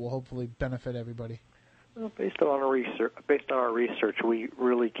result will hopefully benefit everybody. Well, based on our research, we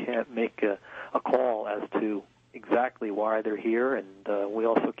really can't make a call as to exactly why they're here, and we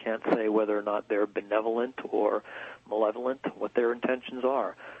also can't say whether or not they're benevolent or malevolent, what their intentions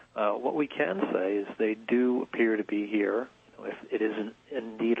are. What we can say is they do appear to be here. If it isn't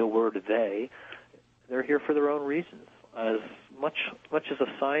indeed a word they, they're here for their own reasons. As much as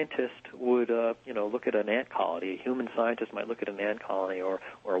a scientist would, look at an ant colony, a human scientist might look at an ant colony or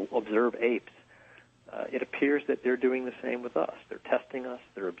observe apes. It appears that they're doing the same with us. They're testing us.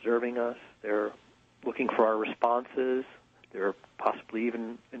 They're observing us. They're looking for our responses. They're possibly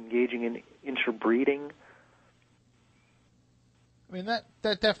even engaging in interbreeding. That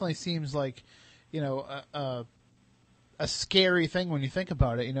definitely seems like, a scary thing when you think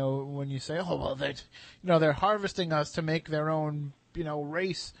about it. When you say, they're harvesting us to make their own,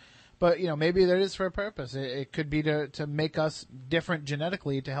 race. But, maybe that is for a purpose. It could be to make us different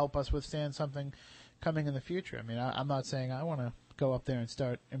genetically to help us withstand something coming in the future. I'm not saying I want to go up there and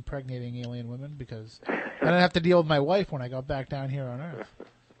start impregnating alien women because I don't have to deal with my wife when I go back down here on Earth.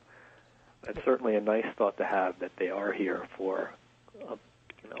 That's certainly a nice thought to have, that they are here for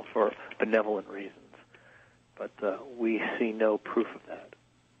benevolent reasons. But we see no proof of that.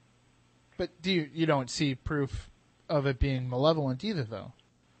 But you don't see proof of it being malevolent either, though?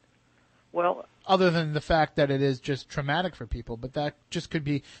 Well, other than the fact that it is just traumatic for people, but that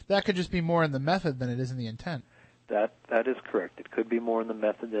could just be more in the method than it is in the intent. That is correct. It could be more in the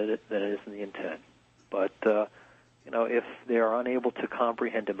method than it is in the intent. But if they are unable to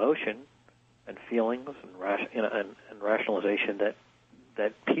comprehend emotion and feelings and rationalization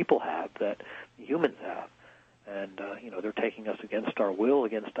that people have, that humans have, and they're taking us against our will,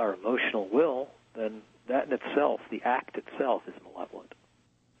 against our emotional will, then that in itself, the act itself, is malevolent.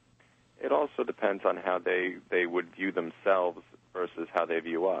 It also depends on how they would view themselves versus how they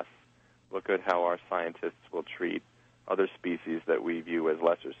view us. Look at how our scientists will treat other species that we view as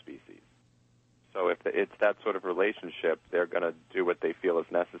lesser species. So if it's that sort of relationship, they're going to do what they feel is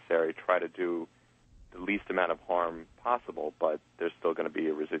necessary, try to do the least amount of harm possible, but there's still going to be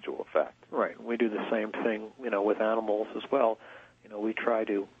a residual effect. Right. We do the same thing, with animals as well. We try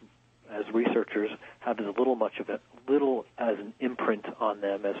to, as researchers, have as little as an imprint on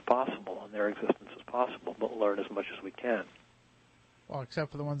them as possible, on their existence as possible, but learn as much as we can. Well,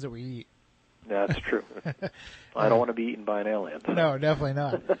 except for the ones that we eat. That's true. I don't want to be eaten by an alien. So. No, definitely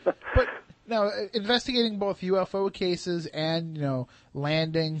not. But now, investigating both UFO cases and,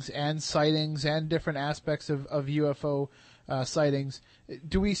 landings and sightings and different aspects of UFO sightings,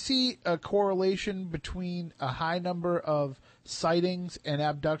 do we see a correlation between a high number of sightings and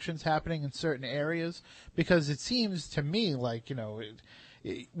abductions happening in certain areas? Because it seems to me like,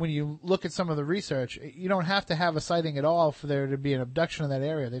 when you look at some of the research, you don't have to have a sighting at all for there to be an abduction in that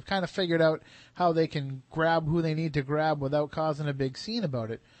area. They've kind of figured out how they can grab who they need to grab without causing a big scene about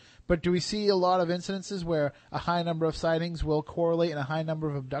it. But do we see a lot of incidences where a high number of sightings will correlate in a high number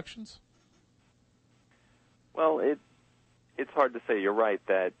of abductions? Well, it's hard to say. You're right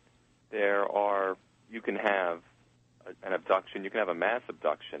that you can have an abduction, you can have a mass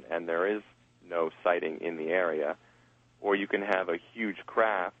abduction, and there is no sighting in the area. Or you can have a huge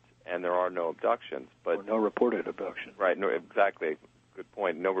craft and there are no abductions, but or no reported abductions. Right, no, exactly. Good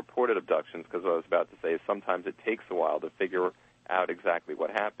point. No reported abductions, because what I was about to say is sometimes it takes a while to figure out exactly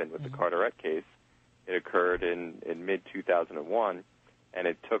what happened. With the Carteret case, it occurred in mid-2001, and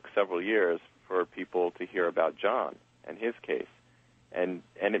it took several years for people to hear about John and his case. And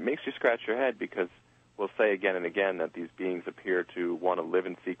it makes you scratch your head, because will say again and again that these beings appear to want to live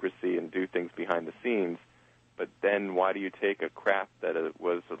in secrecy and do things behind the scenes. But then why do you take a craft that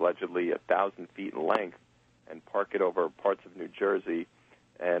was allegedly 1,000 feet in length and park it over parts of New Jersey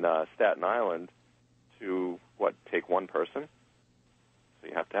and Staten Island to, take one person? So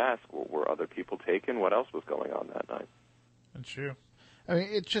you have to ask, well, were other people taken? What else was going on that night? That's true. I mean,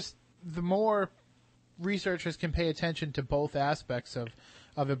 it's just the more researchers can pay attention to both aspects of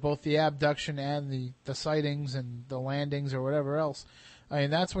it, both the abduction and the sightings and the landings or whatever else, I mean,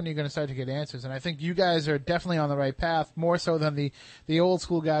 that's when you're going to start to get answers. And I think you guys are definitely on the right path, more so than the old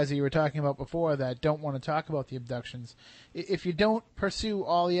school guys that you were talking about before that don't want to talk about the abductions. If you don't pursue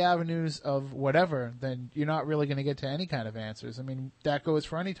all the avenues of whatever, then you're not really going to get to any kind of answers. I mean, that goes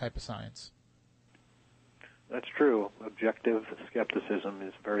for any type of science. That's true. Objective skepticism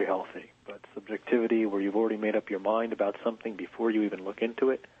is very healthy. But subjectivity, where you've already made up your mind about something before you even look into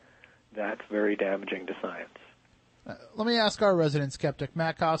it, that's very damaging to science. Let me ask our resident skeptic,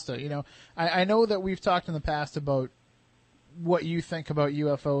 Matt Costa. You know, I know that we've talked in the past about what you think about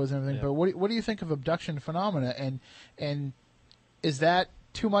UFOs and everything, but what do you think of abduction phenomena? And is that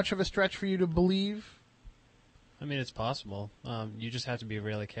too much of a stretch for you to believe? I mean, it's possible. You just have to be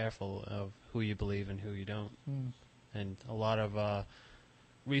really careful of who you believe and who you don't. And a lot of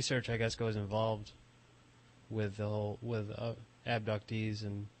research, I guess, goes involved with abductees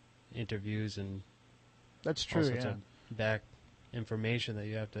and interviews and that's true. All sorts of back information that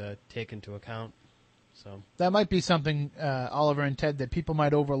you have to take into account. So that might be something, Oliver and Ted, that people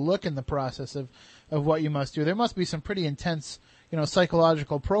might overlook in the process of what you must do. There must be some pretty intense,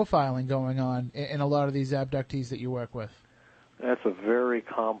 psychological profiling going on in a lot of these abductees that you work with. That's a very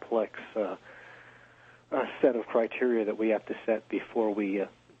complex set of criteria that we have to set before we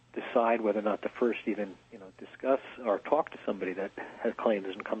decide whether or not to first even, discuss or talk to somebody that has claims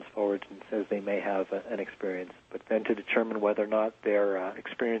and comes forward and says they may have an experience, but then to determine whether or not their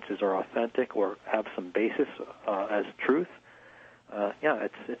experiences are authentic or have some basis as truth.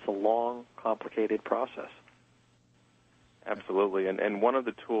 It's a long, complicated process. Absolutely, and one of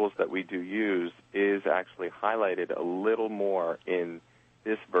the tools that we do use is actually highlighted a little more in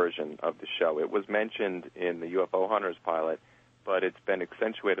this version of the show. It was mentioned in the UFO Hunters pilot, but it's been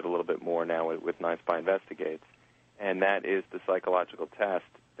accentuated a little bit more now with Nine Spy Investigates, and that is the psychological test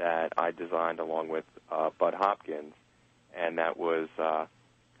that I designed along with Bud Hopkins, and that was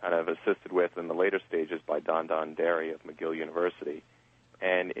kind of assisted with in the later stages by Don Derry of McGill University.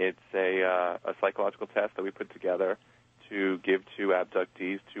 And it's a psychological test that we put together to give to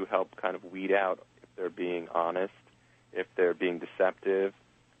abductees to help kind of weed out if they're being honest, if they're being deceptive,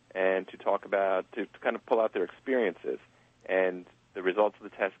 and to talk about, to kind of pull out their experiences. And the results of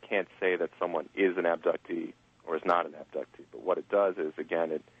the test can't say that someone is an abductee or is not an abductee. But what it does is,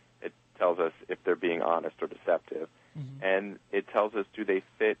 again, it tells us if they're being honest or deceptive. Mm-hmm. And it tells us, do they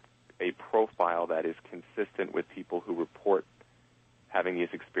fit a profile that is consistent with people who report having these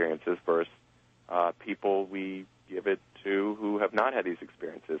experiences versus people we give it to who have not had these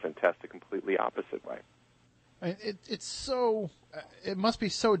experiences and test a completely opposite way. It's so. It must be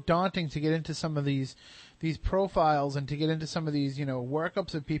so daunting to get into some of these profiles and to get into some of these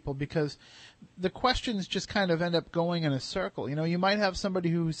workups of people, because the questions just kind of end up going in a circle. You might have somebody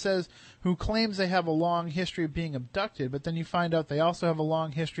who claims they have a long history of being abducted, but then you find out they also have a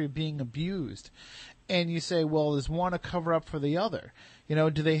long history of being abused. And you say, well, is one a cover-up for the other? Do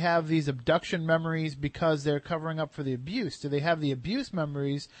they have these abduction memories because they're covering up for the abuse? Do they have the abuse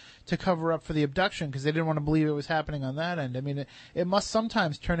memories to cover up for the abduction because they didn't want to believe it was happening on that end? I mean, it must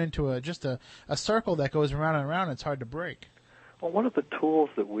sometimes turn into just a circle that goes around and around. It's hard to break. Well, one of the tools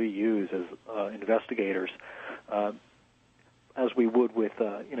that we use as investigators, as we would with,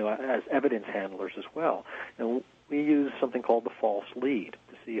 as evidence handlers as well, we use something called the false lead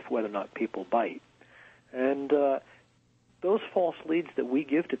to see if whether or not people bite. And those false leads that we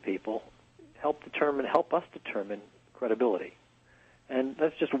give to people help us determine credibility. And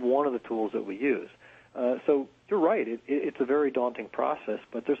that's just one of the tools that we use. So you're right, it's a very daunting process,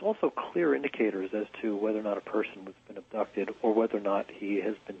 but there's also clear indicators as to whether or not a person has been abducted or whether or not he's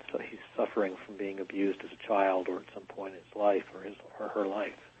suffering from being abused as a child or at some point in his life or his or her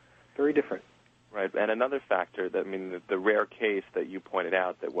life. Very different. Right, and another factor, the rare case that you pointed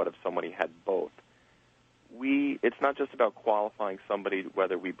out, that what if somebody had both? It's not just about qualifying somebody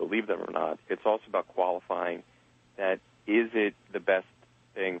whether we believe them or not. It's also about qualifying that is it the best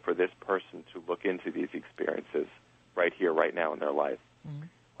thing for this person to look into these experiences right here, right now in their life? Mm-hmm.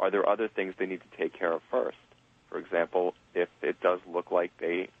 Are there other things they need to take care of first? For example, if it does look like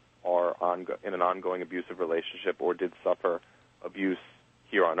they are in an ongoing abusive relationship or did suffer abuse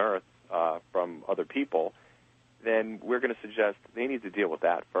here on Earth from other people, suggest they need to deal with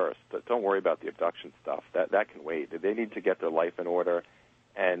that first. Don't worry about the abduction stuff. That can wait. They need to get their life in order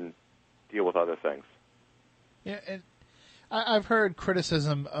and deal with other things. Yeah, and I've heard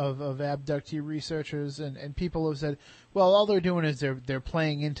criticism of abductee researchers, and people have said, well, all they're doing is they're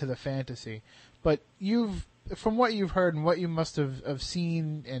playing into the fantasy. But from what you've heard and what you must have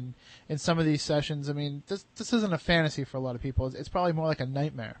seen in some of these sessions, I mean, this isn't a fantasy for a lot of people. It's probably more like a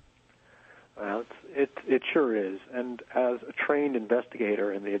nightmare. Well, it sure is. And as a trained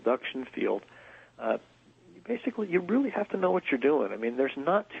investigator in the abduction field, you really have to know what you're doing. I mean, there's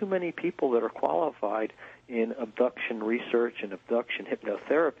not too many people that are qualified in abduction research and abduction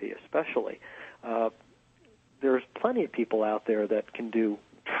hypnotherapy, especially. There's plenty of people out there that can do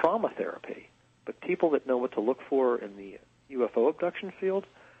trauma therapy, but people that know what to look for in the UFO abduction field,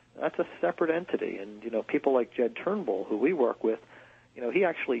 that's a separate entity. And, people like Jed Turnbull, who we work with, he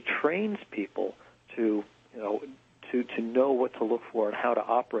actually trains people to know what to look for and how to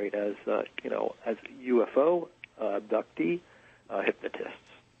operate as UFO abductee hypnotists.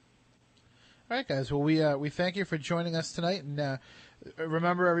 All right, guys. Well, we thank you for joining us tonight, and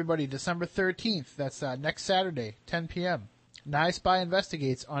remember, everybody, December 13th. That's next Saturday, 10 p.m. Nye Spy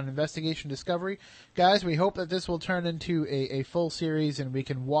Investigates on Investigation Discovery. Guys, we hope that this will turn into a full series and we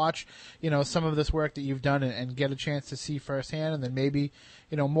can watch, some of this work that you've done and get a chance to see firsthand, and then maybe,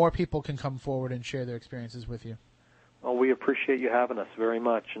 more people can come forward and share their experiences with you. Well, we appreciate you having us very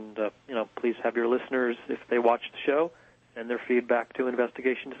much, and, please have your listeners, if they watch the show, send their feedback to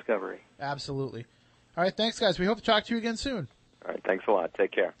Investigation Discovery. Absolutely. All right, thanks, guys. We hope to talk to you again soon. All right, thanks a lot.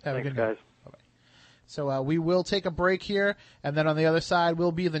 Take care. Have a good guys. night. So we will take a break here, and then on the other side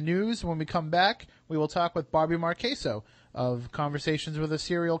will be the news. When we come back, we will talk with Barbie Marqueso of Conversations with a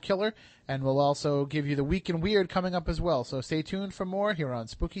Serial Killer, and we'll also give you the Week in Weird coming up as well. So stay tuned for more here on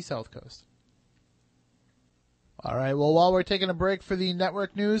Spooky South Coast. All right, well, while we're taking a break for the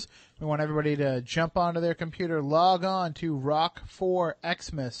network news, we want everybody to jump onto their computer, log on to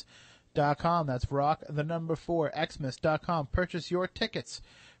rock4xmas.com. That's rock4xmas.com. Purchase your tickets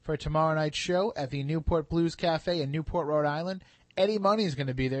for tomorrow night's show at the Newport Blues Cafe in Newport, Rhode Island. Eddie Money's going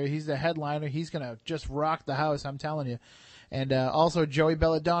to be there. He's the headliner. He's going to just rock the house, I'm telling you. And also Joey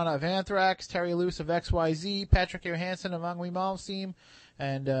Belladonna of Anthrax, Terry Luce of XYZ, Patrick Johansson of Angry Malmsteen,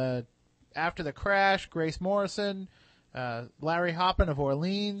 and After the Crash, Grace Morrison, Larry Hoppin of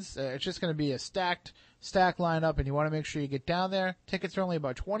Orleans. It's just going to be a stacked lineup, and you want to make sure you get down there. Tickets are only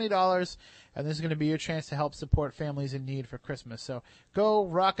about $20, and this is going to be your chance to help support families in need for Christmas. So go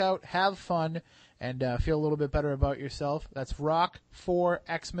rock out, have fun, and feel a little bit better about yourself. That's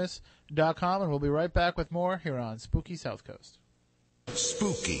rock4xmas.com, and we'll be right back with more here on Spooky South Coast.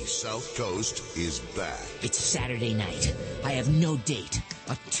 Spooky South Coast is back. It's Saturday night. I have no date.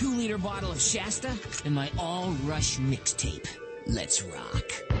 A 2-liter bottle of Shasta and my all-rush mixtape. Let's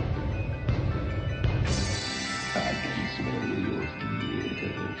rock. I can smell your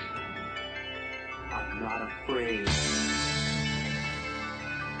fears. I'm not afraid.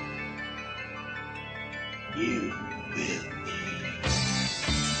 You will be.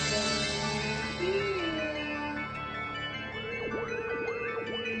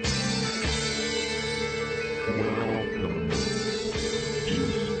 Welcome to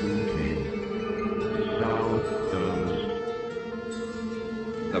Spooky South Coast.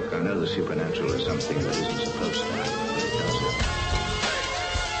 Look, I know the supernatural is something that isn't supposed to happen, but it does.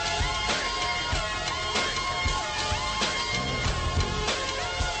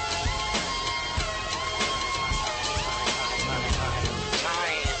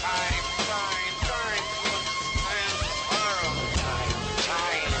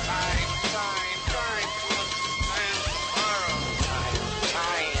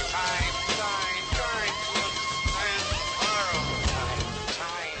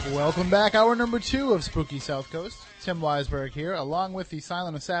 Welcome back. Hour number 2 of Spooky South Coast. Tim Weisberg here, along with the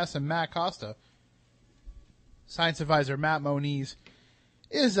silent assassin Matt Costa. Science advisor Matt Moniz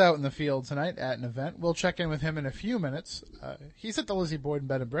is out in the field tonight at an event. We'll check in with him in a few minutes. He's at the Lizzie Borden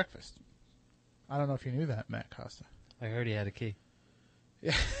Bed and Breakfast. I don't know if you knew that, Matt Costa. I heard he had a key.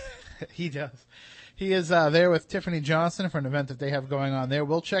 Yeah, he does. He is there with Tiffany Johnson for an event that they have going on there.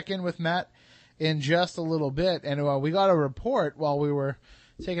 We'll check in with Matt in just a little bit. And we got a report while we were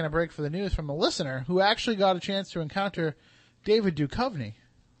taking a break for the news from a listener who actually got a chance to encounter David Duchovny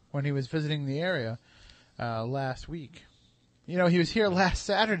when he was visiting the area last week. You know, he was here last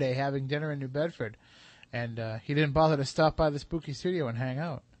Saturday having dinner in New Bedford, and he didn't bother to stop by the Spooky Studio and hang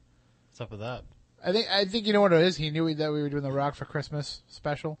out. What's up with that? I think you know what it is. He knew that we were doing the Rock for Christmas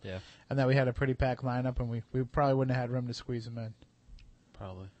special, Yeah, and that we had a pretty packed lineup, and we probably wouldn't have had room to squeeze him in.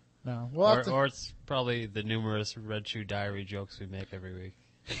 probably. No. Or it's probably the numerous Red Shoe Diary jokes we make every week.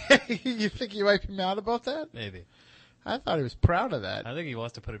 You think he might be mad about that? Maybe. I thought he was proud of that. I think he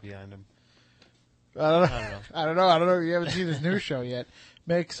wants to put it behind him. I don't know. You haven't seen his new show yet.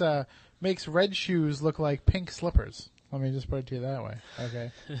 Makes red shoes look like pink slippers. Let me just put it to you that way.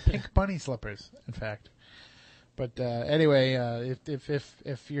 Okay. Pink bunny slippers, in fact. But anyway,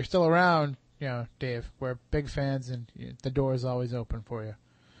 if you're still around, Dave, we're big fans, and the door is always open for you.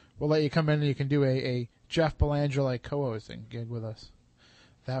 We'll let you come in and you can do a Jeff Belangelo co-hosting gig with us.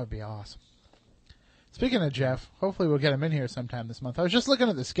 That would be awesome. Speaking of Jeff, hopefully we'll get him in here sometime this month. I was just looking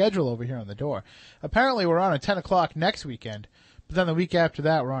at the schedule over here on the door. Apparently we're on at 10 o'clock next weekend, but then the week after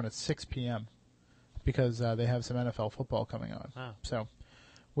that we're on at 6 p.m. because they have some NFL football coming on. Oh. So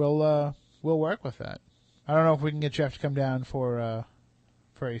we'll work with that. I don't know if we can get Jeff to come down for a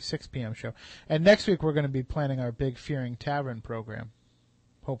 6 p.m. show. And next week we're going to be planning our big Fearing Tavern program,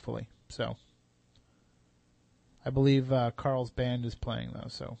 hopefully. So I believe Carl's band is playing, though,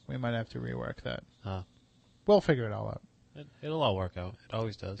 so we might have to rework that. We'll figure it all out. It'll all work out. It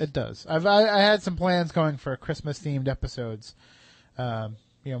always does. It does. I had some plans going for Christmas-themed episodes.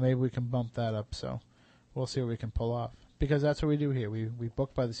 Maybe we can bump that up, so we'll see what we can pull off. Because that's what we do here. We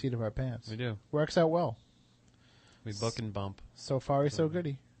book by the seat of our pants. We do. Works out well. We book and bump. So far, so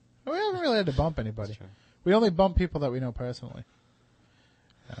goody. We haven't really had to bump anybody. That's true. We only bump people that we know personally.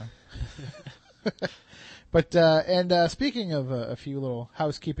 But speaking of a few little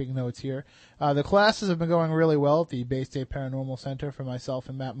housekeeping notes here, the classes have been going really well at the Bay State Paranormal Center for myself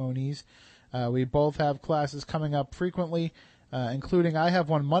and Matt Moniz. We both have classes coming up frequently, including I have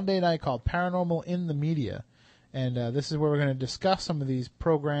one Monday night called Paranormal in the Media. And this is where we're going to discuss some of these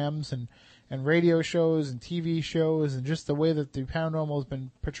programs and radio shows and TV shows and just the way that the paranormal has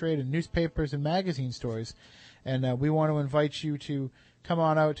been portrayed in newspapers and magazine stories. And we want to invite you to come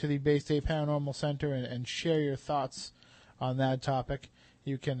on out to the Bay State Paranormal Center and share your thoughts on that topic.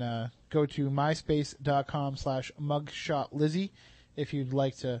 You can go to myspace.com/mugshotlizzie if you'd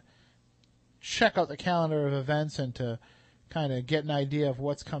like to check out the calendar of events and to kind of get an idea of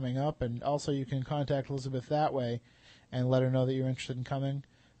what's coming up. And also you can contact Elizabeth that way and let her know that you're interested in coming.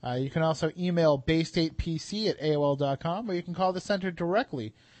 You can also email baystatepc@aol.com, or you can call the center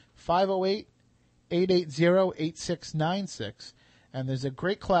directly, 508-880-8696. And there's a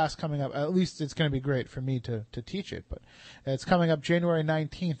great class coming up. At least it's going to be great for me to teach it. But it's coming up January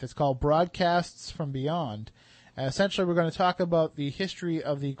 19th. It's called Broadcasts from Beyond. Essentially, we're going to talk about the history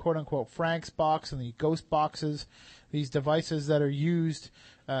of the quote-unquote Frank's box and the ghost boxes, these devices that are used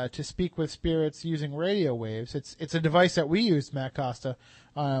to speak with spirits using radio waves. It's a device that we used, Matt Costa,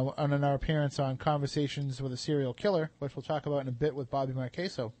 on our appearance on Conversations with a Serial Killer, which we'll talk about in a bit with Bobby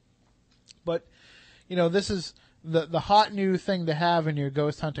Marqueso. But, this is the hot new thing to have in your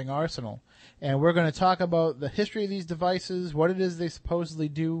ghost hunting arsenal. And we're going to talk about the history of these devices, what it is they supposedly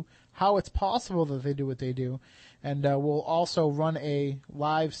do, how it's possible that they do what they do. And we'll also run a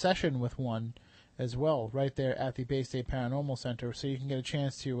live session with one as well right there at the Bay State Paranormal Center, so you can get a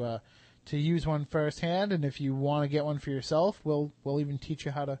chance to use one firsthand. And if you want to get one for yourself, we'll even teach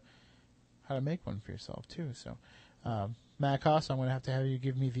you how to make one for yourself too. So, Matt Costa, I'm going to have you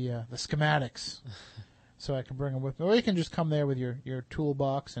give me the schematics so I can bring them with me. Or you can just come there with your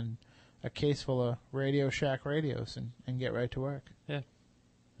toolbox and a case full of Radio Shack radios and get right to work. Yeah,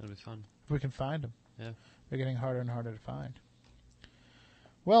 that'll be fun. If we can find them. Yeah. They're getting harder and harder to find.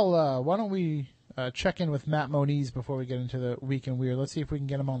 Well, why don't we check in with Matt Moniz before we get into the Week in Weird. Let's see if we can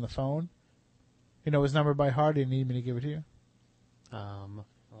get him on the phone. You know his number by heart? Do you need me to give it to you? I'll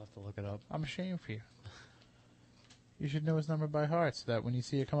have to look it up. I'm ashamed for you. You should know his number by heart so that when you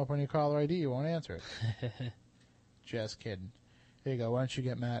see it come up on your caller ID, you won't answer it. Just kidding. Here you go. Why don't you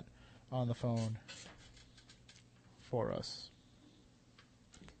get Matt on the phone for us?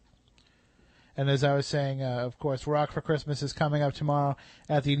 And as I was saying, of course, Rock for Christmas is coming up tomorrow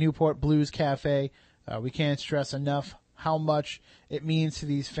at the Newport Blues Cafe. We can't stress enough how much it means to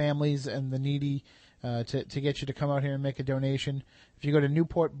these families and the needy to get you to come out here and make a donation. If you go to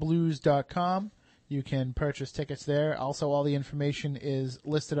newportblues.com, you can purchase tickets there. Also, all the information is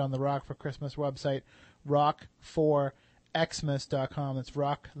listed on the Rock for Christmas website, rock4xmas.com. That's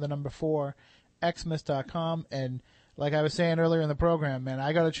rock, the number 4, xmas.com. And like I was saying earlier in the program, man,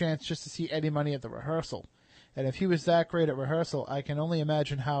 I got a chance just to see Eddie Money at the rehearsal. And if he was that great at rehearsal, I can only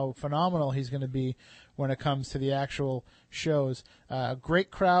imagine how phenomenal he's going to be when it comes to the actual shows.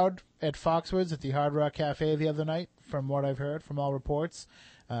 Great crowd at Foxwoods at the Hard Rock Cafe the other night, from what I've heard, from all reports.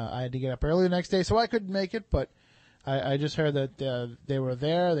 I had to get up early the next day, so I couldn't make it, but I just heard that they were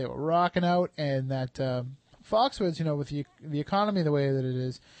there, they were rocking out, and that Foxwoods, with the economy the way that it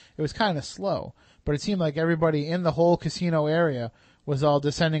is, it was kind of slow. But it seemed like everybody in the whole casino area was all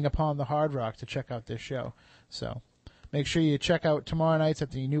descending upon the Hard Rock to check out this show. So make sure you check out tomorrow nights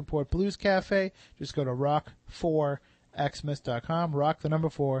at the Newport Blues Cafe. Just go to rock4xmas.com, rock the number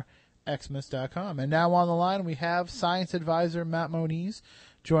 4xmas.com. And now on the line we have science advisor Matt Moniz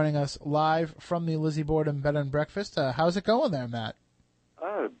joining us live from the Lizzie Borden Bed and Breakfast. How's it going there, Matt?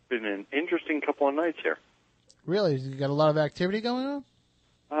 It's been an interesting couple of nights here. Really? You got a lot of activity going on?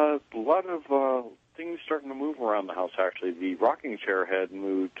 A lot of things starting to move around the house, actually. The rocking chair had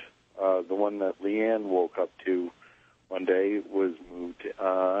moved. The one that Leanne woke up to one day was moved.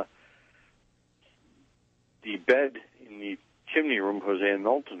 The bed in the chimney room, Jose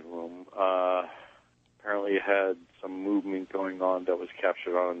Knowlton's room, apparently had some movement going on that was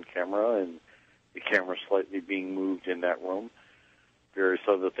captured on camera, and the camera slightly being moved in that room. Various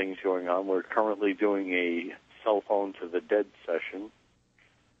other things going on. We're currently doing a cell phone to the dead session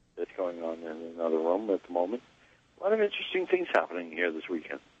that's going on in another room at the moment. A lot of interesting things happening here this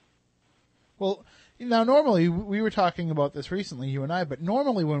weekend. Well, now normally, we were talking about this recently, you and I, but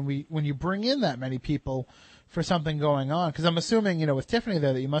normally when you bring in that many people for something going on, because I'm assuming, with Tiffany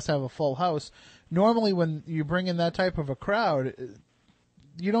there that you must have a full house, normally when you bring in that type of a crowd,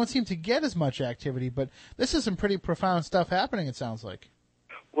 you don't seem to get as much activity, but this is some pretty profound stuff happening, it sounds like.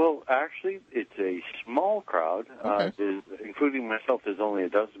 Well, actually, it's a small crowd, Okay. Including myself. There's only a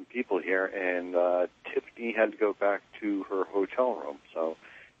dozen people here, and Tiffany had to go back to her hotel room, so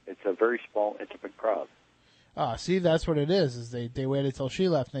it's a very small, intimate crowd. See, that's what it is they waited till she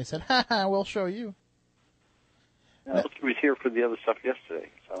left, and they said, ha, we'll show you. She was here for the other stuff yesterday,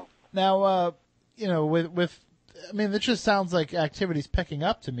 so. Now, this just sounds like activity's picking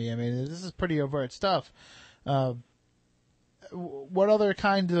up to me. I mean, this is pretty overt stuff. What other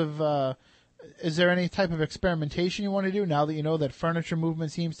kind of, is there any type of experimentation you want to do now that you know that furniture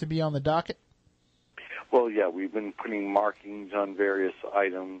movement seems to be on the docket? Well, yeah, we've been putting markings on various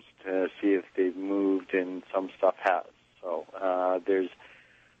items to see if they've moved, and some stuff has. So there's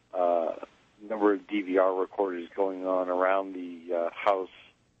a number of DVR recorders going on around the house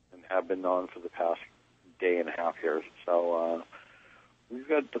and have been on for the past day and a half here. So we've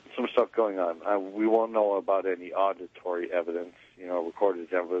got some stuff going on. We won't know about any auditory evidence,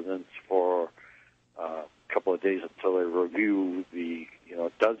 recorded evidence for a couple of days until they review the,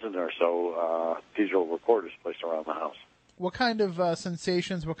 dozen or so digital recorders placed around the house. What kind of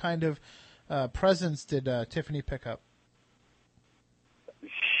sensations, what kind of presence did Tiffany pick up?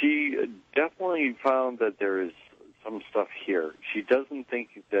 She definitely found that there is some stuff here. She doesn't think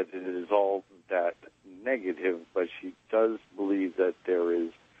that it is all that negative, but she does believe that there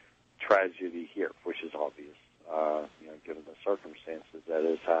is tragedy here, which is obvious, given the circumstances that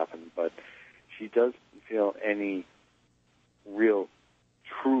has happened. But she doesn't feel any real,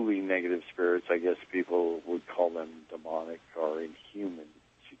 truly negative spirits. I guess people would call them demonic or inhuman.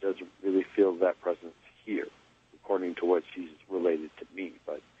 She doesn't really feel that presence here, according to what she's related to me.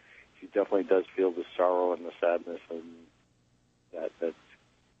 But she definitely does feel the sorrow and the sadness and that's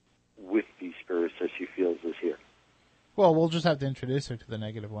with these spirits that she feels is here. Well, we'll just have to introduce her to the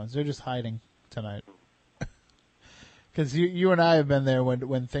negative ones. They're just hiding tonight. Because you and I have been there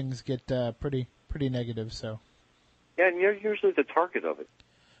when things get pretty negative. So. Yeah, and you're usually the target of it.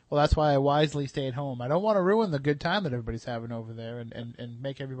 Well, that's why I wisely stayed home. I don't want to ruin the good time that everybody's having over there and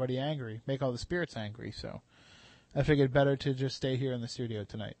make everybody angry, make all the spirits angry. So I figured better to just stay here in the studio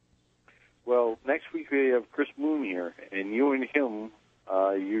tonight. Well, next week we have Chris Moon here, and you and him,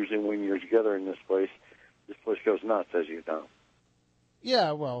 usually when you're together in this place goes nuts, as you know.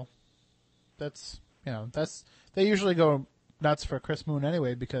 Yeah, well, they usually go nuts for Chris Moon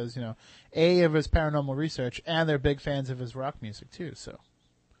anyway because, A, of his paranormal research, and they're big fans of his rock music too, so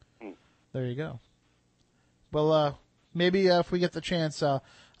there you go. Well, maybe if we get the chance,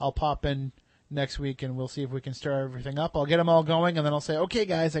 I'll pop in next week and we'll see if we can stir everything up. I'll get them all going and then I'll say, okay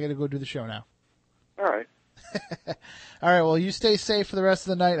guys, I gotta go do the show now. All right. All right, well, you stay safe for the rest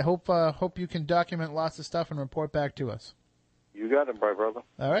of the night. I hope you can document lots of stuff and report back to us. You got it, my brother.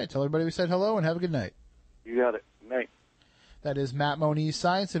 All right, tell everybody we said hello and have a good night. You got it. Night. That is Matt Moniz,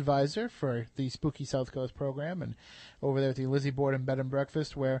 science advisor for the Spooky South Coast program, and over there at the Lizzie Borden Bed and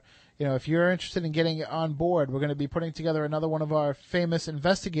Breakfast, where, if you're interested in getting on board, we're going to be putting together another one of our famous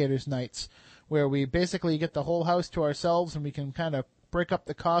investigators nights, where we basically get the whole house to ourselves and we can kind of break up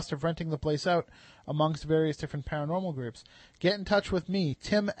the cost of renting the place out amongst various different paranormal groups. Get in touch with me,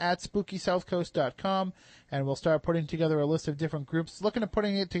 tim@SpookySouthCoast.com, and we'll start putting together a list of different groups. Looking at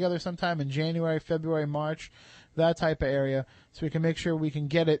putting it together sometime in January, February, March, that type of area, so we can make sure we can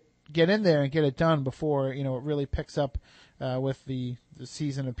get it get in there and get it done before, it really picks up with the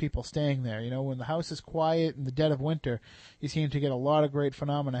season of people staying there. When the house is quiet in the dead of winter, you seem to get a lot of great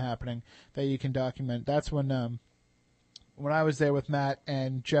phenomena happening that you can document. That's when I was there with Matt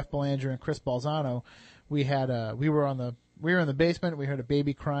and Jeff Belanger and Chris Balzano, we were in the basement. We heard a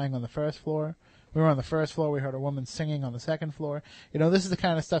baby crying on the first floor. We were on the first floor. We heard a woman singing on the second floor. This is the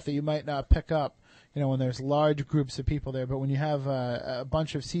kind of stuff that you might not pick up, when there's large groups of people there. But when you have a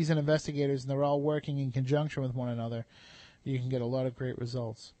bunch of seasoned investigators and they're all working in conjunction with one another, you can get a lot of great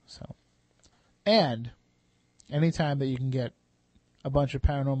results. So, and anytime that you can get a bunch of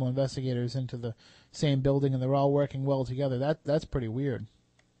paranormal investigators into the same building and they're all working well together, that's pretty weird,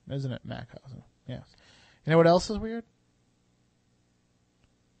 isn't it, Matt Cousin? Yes. You know what else is weird?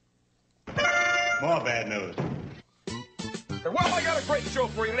 More bad news. Well, I got a great show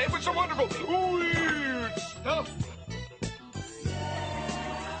for you today with some wonderful weird stuff.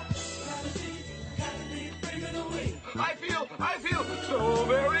 I feel so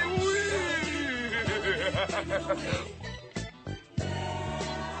very weird.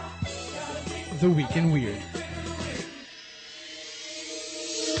 The Week in Weird.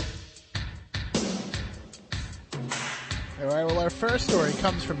 All right, well, our first story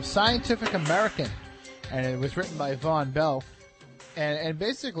comes from Scientific American, and it was written by Von Bell. And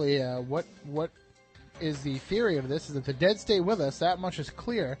basically, what is the theory of this is that the dead stay with us. That much is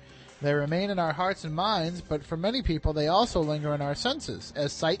clear. They remain in our hearts and minds, but for many people, they also linger in our senses,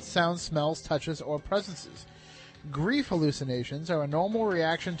 as sights, sounds, smells, touches, or presences. Grief hallucinations are a normal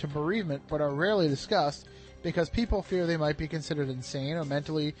reaction to bereavement, but are rarely discussed because people fear they might be considered insane or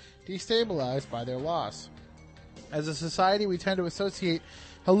mentally destabilized by their loss. As a society, we tend to associate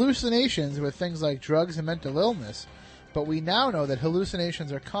hallucinations with things like drugs and mental illness, but we now know that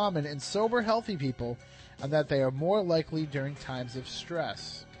hallucinations are common in sober, healthy people and that they are more likely during times of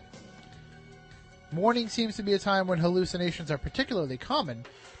stress. Mourning seems to be a time when hallucinations are particularly common,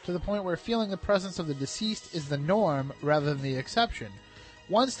 to the point where feeling the presence of the deceased is the norm rather than the exception.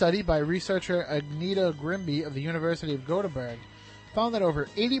 One study by researcher Agneta Grimby of the University of Göteborg found that over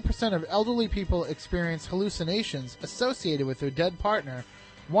 80% of elderly people experience hallucinations associated with their dead partner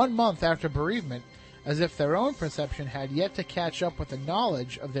 1 month after bereavement, as if their own perception had yet to catch up with the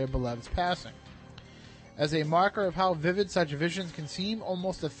knowledge of their beloved's passing. As a marker of how vivid such visions can seem,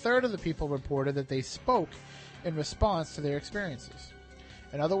 almost a third of the people reported that they spoke in response to their experiences.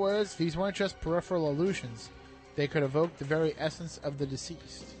 In other words, these weren't just peripheral illusions. They could evoke the very essence of the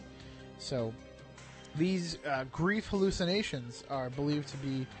deceased. So, these grief hallucinations are believed to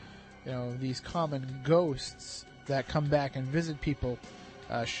be, these common ghosts that come back and visit people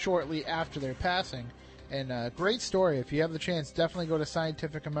shortly after their passing. And great story. If you have the chance, definitely go to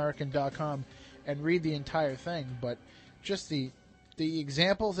scientificamerican.com and read the entire thing. But just the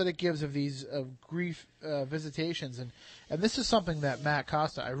examples that it gives of these grief visitations, and this is something that Matt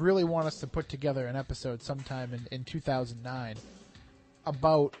Costa, I really want us to put together an episode sometime in 2009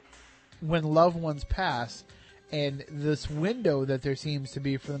 about when loved ones pass and this window that there seems to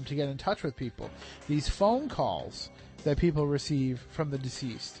be for them to get in touch with people. These phone calls that people receive from the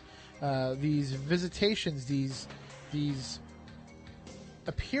deceased, these visitations, these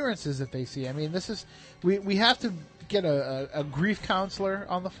appearances that they see. I mean, this is we have to get a grief counselor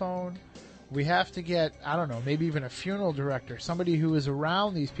on the phone. We have to get, I don't know, maybe even a funeral director, somebody who is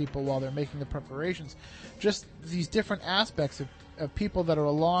around these people while they're making the preparations. Just these different aspects of people that are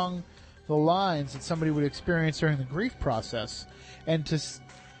along the lines that somebody would experience during the grief process, and to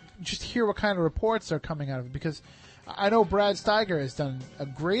just hear what kind of reports are coming out of it. Because I know Brad Steiger has done a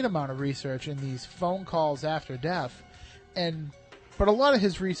great amount of research in these phone calls after death, but a lot of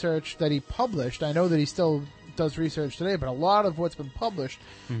his research that he published, I know that he still does research today, but a lot of what's been published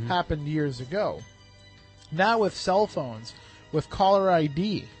happened years ago. Now with cell phones, with caller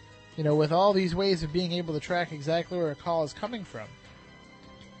ID, with all these ways of being able to track exactly where a call is coming from,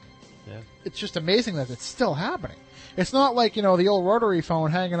 it's just amazing that it's still happening. It's not like, the old rotary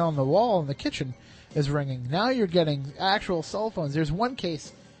phone hanging on the wall in the kitchen is ringing. Now you're getting actual cell phones. There's one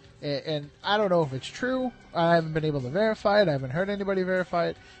case, and I don't know if it's true. I haven't been able to verify it. I haven't heard anybody verify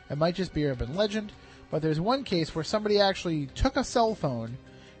it. It might just be urban legend. But there's one case where somebody actually took a cell phone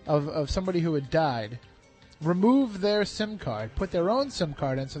of somebody who had died, removed their SIM card, put their own SIM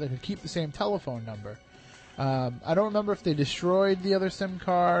card in so they could keep the same telephone number. I don't remember if they destroyed the other SIM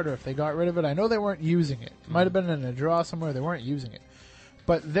card or if they got rid of it. I know they weren't using it. It might have been in a drawer somewhere. They weren't using it.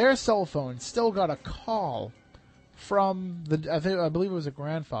 But their cell phone still got a call from I believe it was a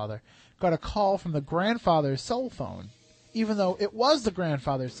grandfather, got a call from the grandfather's cell phone, even though it was the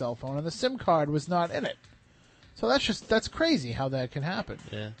grandfather's cell phone and the SIM card was not in it. So that's crazy how that can happen.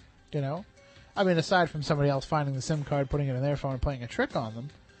 Yeah. You know? I mean, aside from somebody else finding the SIM card, putting it in their phone, and playing a trick on them.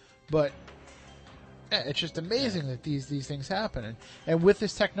 But it's just amazing that these things happen. And with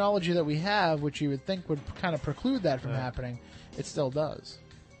this technology that we have, which you would think would kind of preclude that from happening, it still does.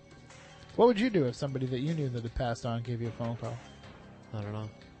 What would you do if somebody that you knew that had passed on gave you a phone call? I don't know.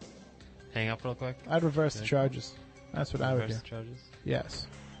 Hang up real quick? I'd reverse the charges. That's what I would do. Reverse the charges? Yes.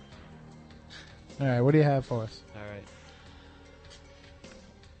 All right, what do you have for us? All right.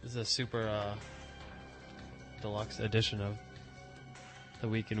 This is a super deluxe edition of The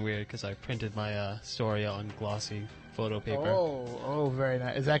Week in Weird because I printed my story on glossy photo paper. Oh, very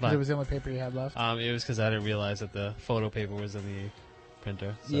nice. Is that because it was the only paper you had left? It was because I didn't realize that the photo paper was in the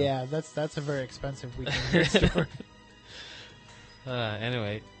printer. So. Yeah, that's a very expensive Week in Weird story.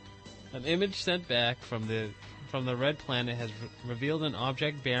 Anyway, an image sent back from the red planet has revealed an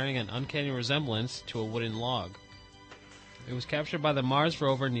object bearing an uncanny resemblance to a wooden log. It was captured by the Mars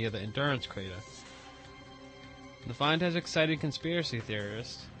rover near the Endurance crater. The find has excited conspiracy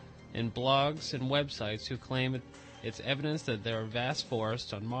theorists and blogs and websites who claim it's evidence that there are vast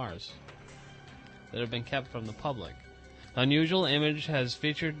forests on Mars that have been kept from the public. The unusual image has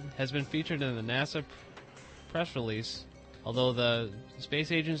been featured in the NASA press release, although the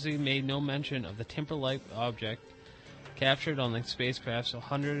space agency made no mention of the timber-like object captured on the spacecraft's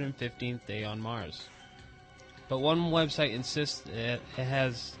 115th day on Mars. But one website insists it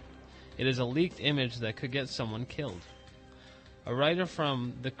is a leaked image that could get someone killed. A writer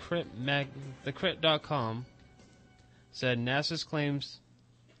from thecrit.com said NASA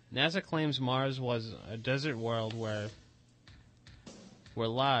claims Mars was a desert world where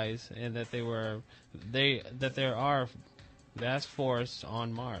lies, and that there are vast forests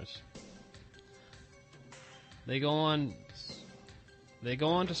on Mars. They go on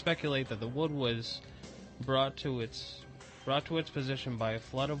to speculate that the wood was brought to its position by a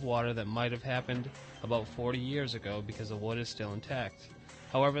flood of water that might have happened about 40 years ago because the wood is still intact.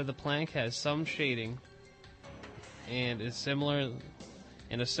 However, the plank has some shading and is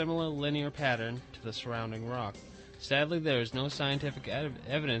in a similar linear pattern to the surrounding rock. Sadly, there is no scientific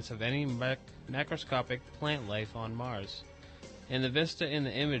evidence of any macroscopic plant life on Mars, and the vista in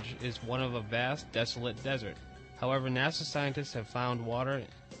the image is one of a vast, desolate desert. However, NASA scientists have found water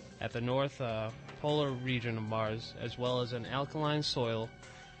at the north polar region of Mars, as well as an alkaline soil,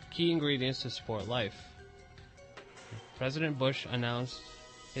 key ingredients to support life. President Bush announced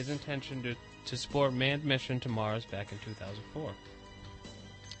his intention to support manned mission to Mars back in 2004.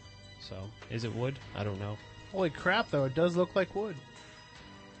 So, is it wood? I don't know. Holy crap, though, it does look like wood.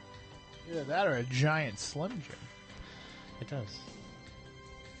 Either that or a giant Slim Jim. It does.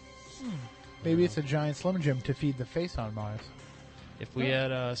 Maybe it's a giant Slim Jim to feed the face on Mars. If we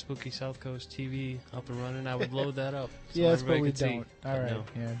had Spooky South Coast TV up and running, I would load that up. So yes, but we don't. All right. No.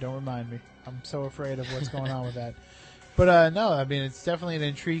 Yeah, don't remind me. I'm so afraid of what's going on with that. But no, I mean, it's definitely an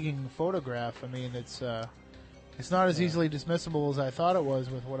intriguing photograph. I mean, it's not as easily dismissible as I thought it was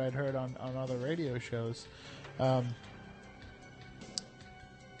with what I'd heard on other radio shows.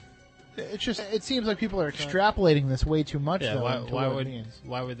 It seems like people are extrapolating this way too much. Yeah, though,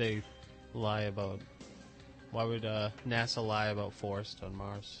 why would they lie about? Why would NASA lie about forest on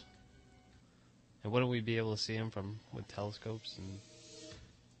Mars? And wouldn't we be able to see them with telescopes?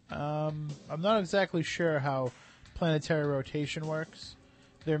 I'm not exactly sure how planetary rotation works.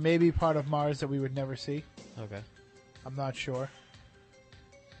 There may be part of Mars that we would never see. Okay. I'm not sure.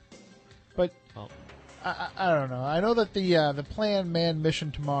 But I don't know. I know that the planned manned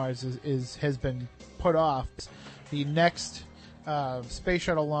mission to Mars has been put off. The next space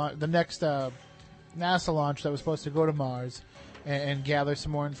shuttle launch, the next NASA launch that was supposed to go to Mars and gather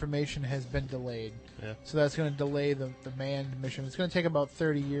some more information has been delayed. Yeah. So that's going to delay the manned mission. It's going to take about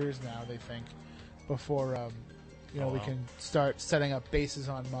 30 years now, they think, before we can start setting up bases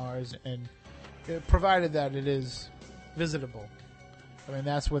on Mars, and provided that it is visitable. I mean,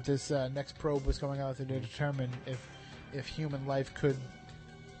 that's what this next probe was going out to determine if human life could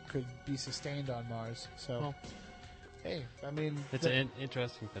be sustained on Mars. So, hey, I mean, it's an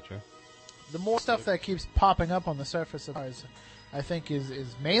interesting picture. The more stuff that keeps popping up on the surface of Mars, I think,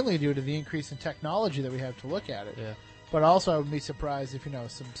 is mainly due to the increase in technology that we have to look at it. Yeah. But also, I would be surprised if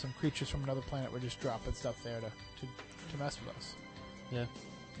some creatures from another planet were just dropping stuff there to mess with us. Yeah.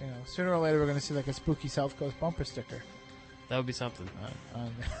 Sooner or later we're going to see like a Spooky South Coast bumper sticker. That would be something.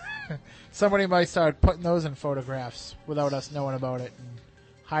 Somebody might start putting those in photographs without us knowing about it and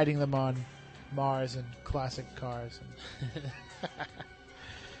hiding them on Mars and classic cars.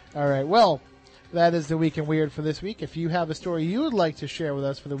 All right, well, that is the Week in Weird for this week. If you have a story you would like to share with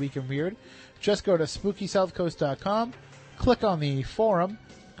us for the Week in Weird, just go to SpookySouthCoast.com, click on the forum,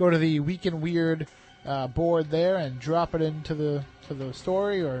 go to the Week in Weird board there and drop it into the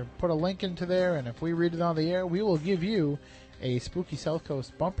story, or put a link into there, and if we read it on the air, we will give you a Spooky South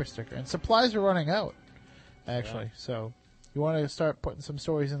Coast bumper sticker. And supplies are running out, actually. Yeah. So you want to start putting some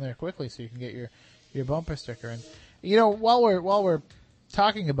stories in there quickly so you can get your bumper sticker. And while we're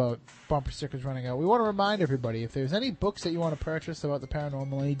talking about bumper stickers running out, we want to remind everybody, if there's any books that you want to purchase about the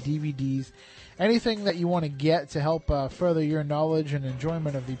paranormal, any DVDs, anything that you want to get to help further your knowledge and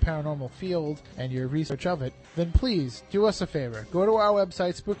enjoyment of the paranormal field and your research of it, then please do us a favor. Go to our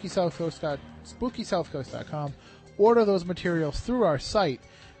website, SpookySouthCoast.com, order those materials through our site.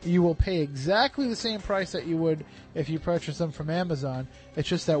 You will pay exactly the same price that you would if you purchased them from Amazon. It's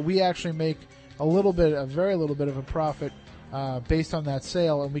just that we actually make a very little bit of a profit based on that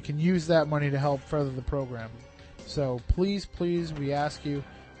sale, and we can use that money to help further the program. So please, we ask you,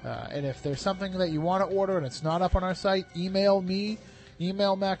 and if there's something that you want to order and it's not up on our site, email me,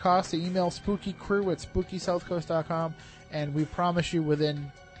 email Matt Costa, email SpookyCrew@SpookySouthCoast.com, and we promise you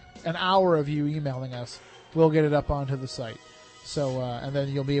within an hour of you emailing us, we'll get it up onto the site. So, and then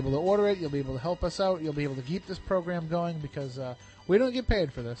you'll be able to order it, you'll be able to help us out, you'll be able to keep this program going, because we don't get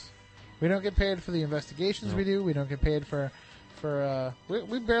paid for this. We don't get paid for the investigations we do. We don't get paid for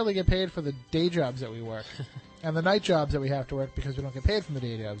we barely get paid for the day jobs that we work and the night jobs that we have to work, because we don't get paid from the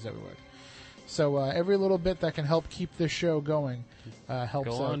day jobs that we work. So every little bit that can help keep this show going helps out.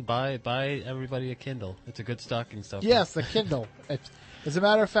 Go on, buy everybody a Kindle. It's a good stocking stuffer. Yes, the Kindle. As a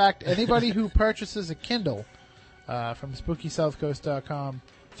matter of fact, anybody who purchases a Kindle from SpookySouthCoast.com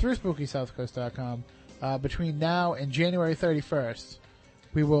through SpookySouthCoast.com between now and January 31st,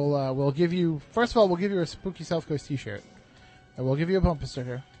 we will we'll give you, first of all, we'll give you a Spooky South Coast t-shirt. And we'll give you a bumper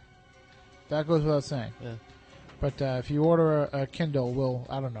sticker. That goes without saying. Yeah. But if you order a Kindle, we'll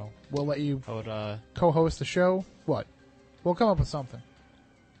let you co-host the show. What? We'll come up with something.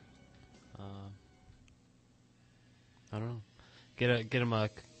 I don't know. Get him a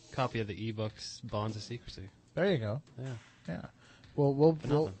copy of the ebooks Bonds of Secrecy. There you go. Yeah. We'll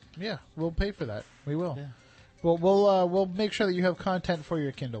pay for that. We will. Yeah. We'll make sure that you have content for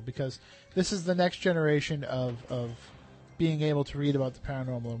your Kindle, because this is the next generation of being able to read about the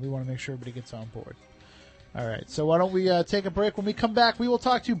paranormal, and we want to make sure everybody gets on board. All right, so why don't we take a break? When we come back, we will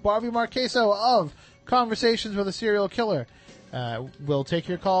talk to Bobby Marqueso of Conversations with a Serial Killer. We'll take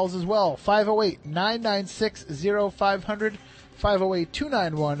your calls as well. 508-996-0500,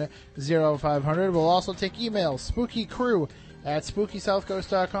 508-291-0500. We'll also take emails,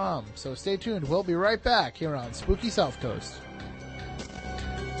 SpookyCrew@SpookySouthCoast.com. So stay tuned. We'll be right back here on Spooky South Coast.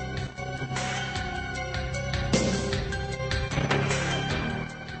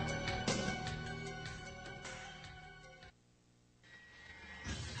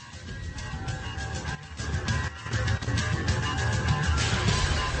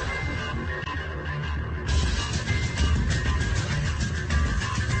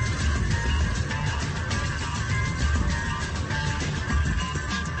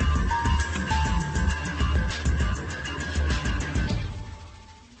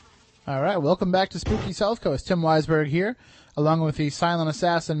 All right, welcome back to Spooky South Coast. Tim Weisberg here, along with the silent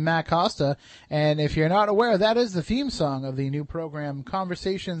assassin Matt Costa. And if you're not aware, that is the theme song of the new program,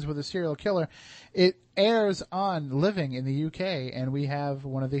 Conversations with a Serial Killer. It airs on Living in the UK, and we have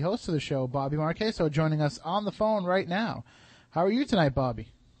one of the hosts of the show, Bobby Marqueso, joining us on the phone right now. How are you tonight, Bobby?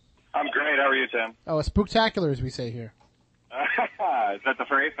 I'm great. How are you, Tim? Oh, a spooktacular, as we say here. Is that the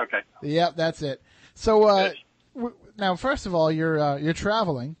phrase? Okay. Yep, that's it. So, now, first of all, you're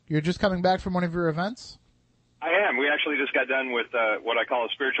traveling. You're just coming back from one of your events? I am. We actually just got done with what I call a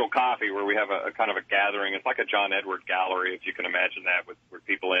spiritual coffee, where we have a kind of a gathering. It's like a John Edward gallery, if you can imagine that, with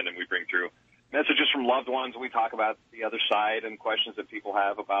people in, and we bring through messages from loved ones. We talk about the other side and questions that people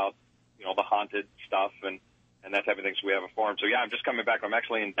have about, the haunted stuff and that type of thing. So we have a forum. So, yeah, I'm just coming back. I'm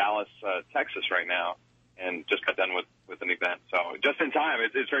actually in Dallas, Texas right now, and just got done with an event. So just in time.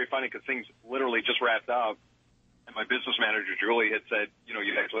 It's very funny because things literally just wrapped up. And my business manager, Julie, had said, you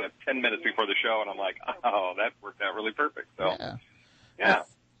actually have 10 minutes before the show. And I'm like, oh, that worked out really perfect. So, yeah.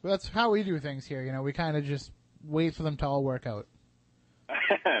 That's how we do things here. We kind of just wait for them to all work out.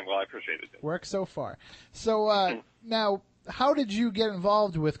 Well, I appreciate it. Works so far. So now, how did you get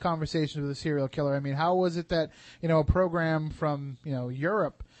involved with Conversations with a Serial Killer? I mean, how was it that, a program from,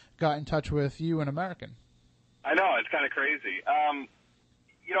 Europe got in touch with you, an American? I know. It's kind of crazy.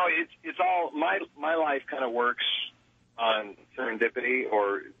 It's all my life kind of works on serendipity,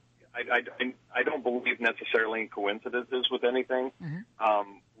 or I don't believe necessarily in coincidences with anything.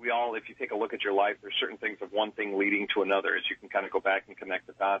 Mm-hmm. We all, if you take a look at your life, there's certain things of one thing leading to another, as you can kind of go back and connect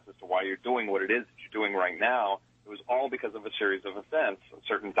the dots as to why you're doing what it is that you're doing right now. It was all because of a series of events, a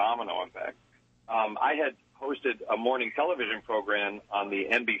certain domino effect. I had hosted a morning television program on the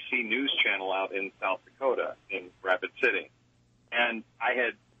NBC News channel out in South Dakota, in Rapid City. And I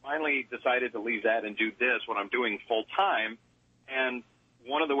had finally decided to leave that and do this, what I'm doing full time. And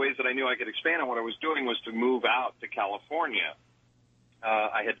one of the ways that I knew I could expand on what I was doing was to move out to California.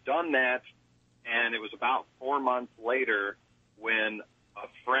 I had done that, and it was about 4 months later when a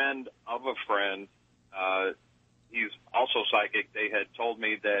friend of a friend, he's also psychic, they had told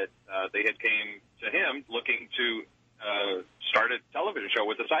me that they had came to him looking to start a television show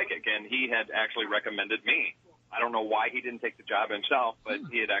with a psychic, and he had actually recommended me. I don't know why he didn't take the job himself, but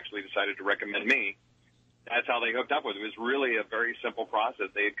he had actually decided to recommend me. That's how they hooked up with it. It was really a very simple process.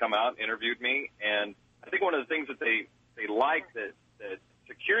 They had come out, interviewed me, and I think one of the things that they liked that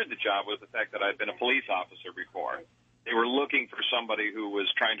secured the job was the fact that I'd been a police officer before. They were looking for somebody who was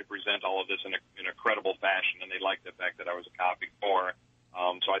trying to present all of this in a credible fashion, and they liked the fact that I was a cop before.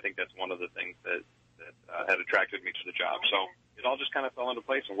 So I think that's one of the things that had attracted me to the job. So it all just kind of fell into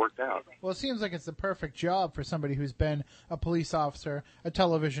place and worked out. Well, it seems like it's the perfect job for somebody who's been a police officer, a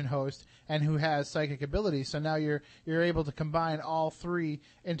television host, and who has psychic abilities. So now you're able to combine all three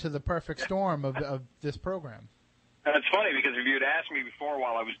into the perfect storm of this program. And it's funny because if you had asked me before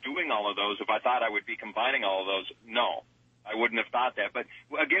while I was doing all of those, if I thought I would be combining all of those, no, I wouldn't have thought that. But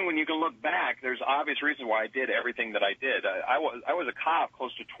again, when you can look back, there's obvious reasons why I did everything that I did. I was a cop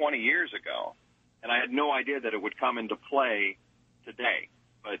close to 20 years ago, and I had no idea that it would come into play today.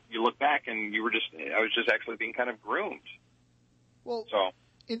 But you look back, and I was just actually being kind of groomed. Well, so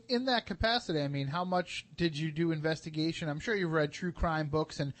in that capacity, I mean, how much did you do investigation? I'm sure you've read true crime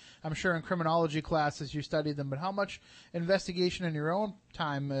books, and I'm sure in criminology classes you studied them, but how much investigation in your own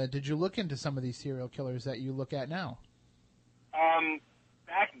time did you look into some of these serial killers that you look at now?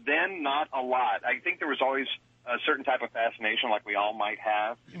 Back then, not a lot. I think there was always a certain type of fascination like we all might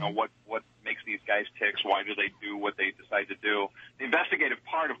have. You know, what makes these guys tick? Why do they do what they decide to do? The investigative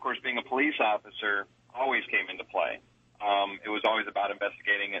part, of course, being a police officer, always came into play. It was always about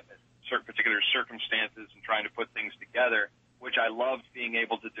investigating certain particular circumstances and trying to put things together, which I loved being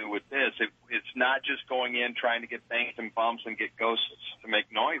able to do with this. It's not just going in trying to get bangs and bumps and get ghosts to make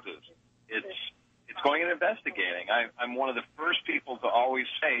noises. It's going and investigating. I'm one of the first people to always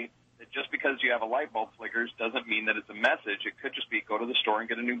say that just because you have a light bulb flickers doesn't mean that it's a message. It could just be go to the store and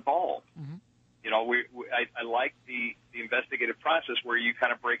get a new bulb. Mm-hmm. You know, I like the investigative process where you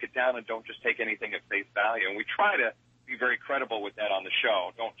kind of break it down and don't just take anything at face value. And we try to be very credible with that on the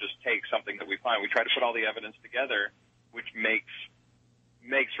show. Don't just take something that we find. We try to put all the evidence together, which makes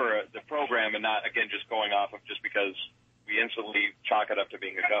for the program and not, again, just going off of just because we instantly chalk it up to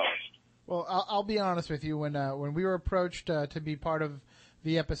being a ghost. Well, I'll be honest with you. When we were approached to be part of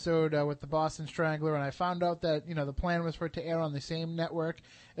the episode with the Boston Strangler, and I found out that the plan was for it to air on the same network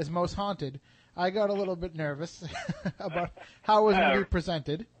as Most Haunted, I got a little bit nervous about how it was going to be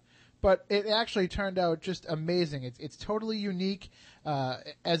presented. But it actually turned out just amazing. It's totally unique.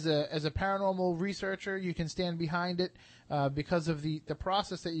 As a paranormal researcher, you can stand behind it because of the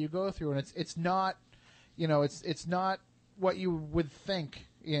process that you go through, and it's not, it's not what you would think.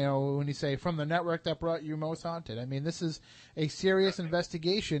 When you say from the network that brought you Most Haunted. I mean, this is a serious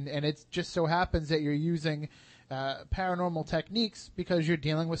investigation, and it just so happens that you're using paranormal techniques because you're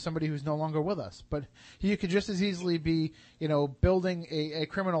dealing with somebody who's no longer with us. But you could just as easily be, building a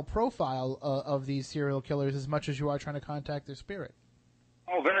criminal profile of these serial killers as much as you are trying to contact their spirit.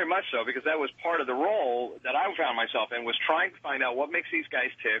 Oh, very much so, because that was part of the role that I found myself in, was trying to find out what makes these guys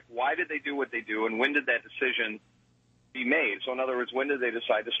tick, why did they do what they do, and when did that decision be made. So in other words, when did they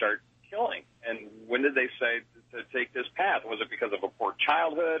decide to start killing? And when did they say to take this path? Was it because of a poor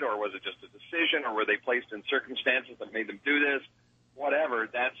childhood, or was it just a decision, or were they placed in circumstances that made them do this? Whatever.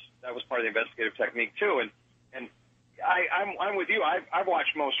 That was part of the investigative technique too. And I'm with you. I've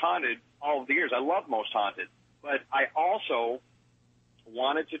watched Most Haunted all of the years. I love Most Haunted, but I also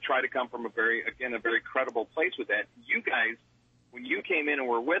wanted to try to come from a very credible place with that. You guys, when you came in and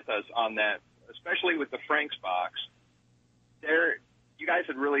were with us on that, especially with the Frank's box, you guys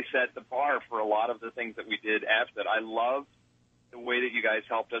had really set the bar for a lot of the things that we did after that. I loved the way that you guys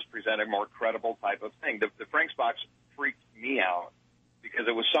helped us present a more credible type of thing. The Frank's box freaked me out because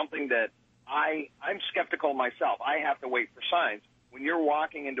it was something that I'm skeptical myself. I have to wait for signs. When you're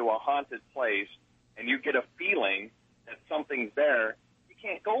walking into a haunted place and you get a feeling that something's there, you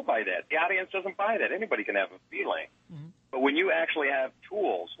can't go by that. The audience doesn't buy that. Anybody can have a feeling. Mm-hmm. But when you actually have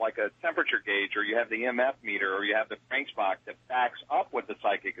tools like a temperature gauge, or you have the EMF meter, or you have the Frank's box that backs up what the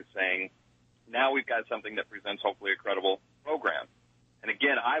psychic is saying, now we've got something that presents hopefully a credible program. And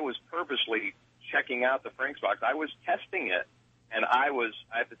again, I was purposely checking out the Frank's box. I was testing it, and I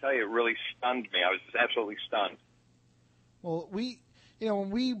have to tell you, it really stunned me. I was just absolutely stunned. Well, when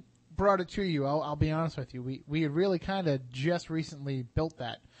we brought it to you, I'll be honest with you, we had really kind of just recently built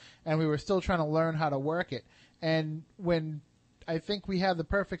that, and we were still trying to learn how to work it. And when I think we had the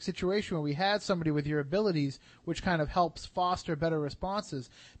perfect situation where we had somebody with your abilities, which kind of helps foster better responses.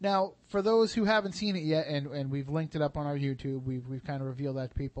 Now, for those who haven't seen it yet, and we've linked it up on our YouTube, we've kind of revealed that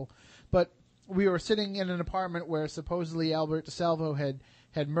to people, but we were sitting in an apartment where supposedly Albert DeSalvo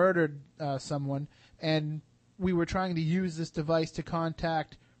had murdered someone, and we were trying to use this device to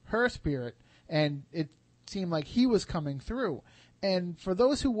contact her spirit, and it seemed like he was coming through. And for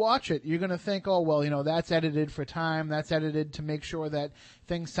those who watch it, you're going to think, oh, well, that's edited for time. That's edited to make sure that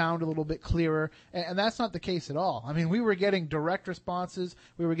things sound a little bit clearer. And that's not the case at all. I mean, we were getting direct responses,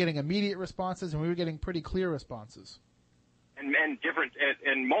 we were getting immediate responses, and we were getting pretty clear responses. And different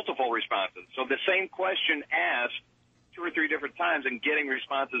and multiple responses. So the same question asked 2 or 3 different times and getting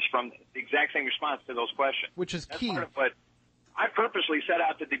responses from the exact same response to those questions. Which is key. But I purposely set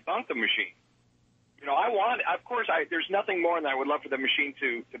out to debunk the machine. There's nothing more than I would love for the machine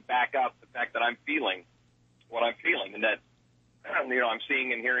to back up the fact that I'm feeling what I'm feeling, and that, I'm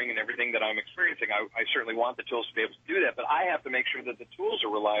seeing and hearing and everything that I'm experiencing. I certainly want the tools to be able to do that, but I have to make sure that the tools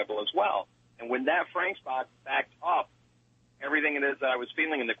are reliable as well. And when that Frank's box backed up everything it is that I was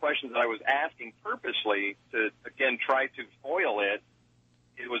feeling and the questions that I was asking purposely to, again, try to foil it,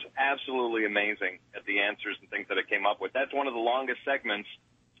 it was absolutely amazing at the answers and things that it came up with. That's one of the longest segments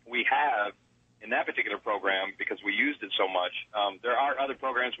we have in that particular program because we used it so much. There are other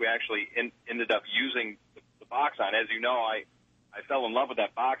programs we actually ended up using the box on. As you know, I fell in love with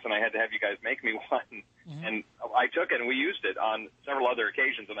that box, and I had to have you guys make me one. Mm-hmm. And I took it, and we used it on several other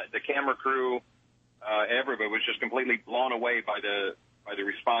occasions. And the camera crew, everybody was just completely blown away by the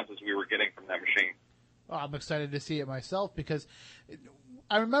responses we were getting from that machine. Well, I'm excited to see it myself because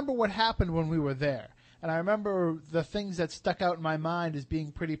I remember what happened when we were there. And I remember the things that stuck out in my mind as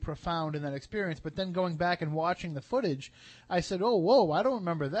being pretty profound in that experience. But then going back and watching the footage, I said, oh, whoa, I don't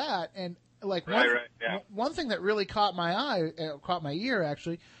remember that. And one thing that really caught my ear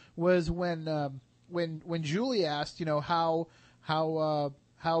actually, was when Julie asked, how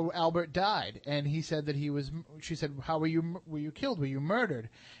Albert died. And he said that she said, how were you killed? Were you murdered?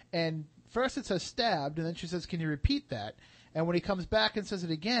 And first it says stabbed, and then she says, can you repeat that? And when he comes back and says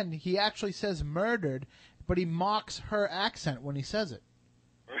it again, he actually says murdered, but he mocks her accent when he says it,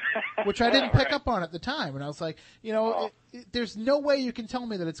 which I didn't pick up on at the time. And I was like, there's no way you can tell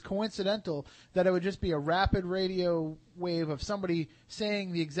me that it's coincidental that it would just be a rapid radio wave of somebody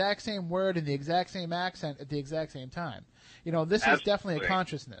saying the exact same word in the exact same accent at the exact same time. This is definitely a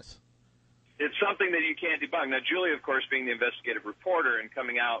consciousness. It's something that you can't debunk. Now, Julie, of course, being the investigative reporter and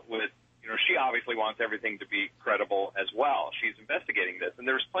coming out with, she obviously wants everything to be credible as well. She's investigating this. And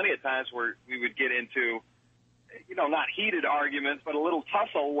there's plenty of times where we would get into, not heated arguments, but a little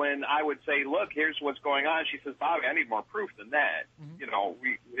tussle when I would say, look, here's what's going on. She says, Bobby, I need more proof than that.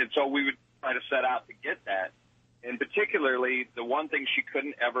 Mm-hmm. And so we would try to set out to get that. And particularly, the one thing she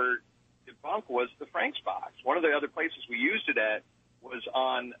couldn't ever debunk was the Frank's box. One of the other places we used it at was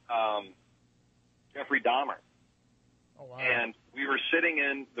on Jeffrey Dahmer. Oh, wow. And we were sitting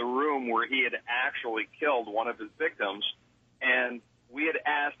in the room where he had actually killed one of his victims, and we had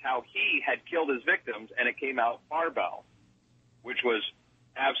asked how he had killed his victims, and it came out barbell, which was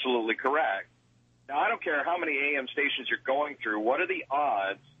absolutely correct. Now, I don't care how many AM stations you're going through. What are the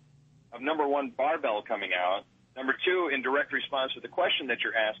odds of, number one, barbell coming out, number two, in direct response to the question that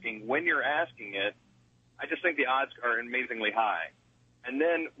you're asking, when you're asking it? I just think the odds are amazingly high. And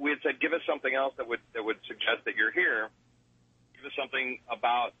then we had said, give us something else that would suggest that you're here. Give us something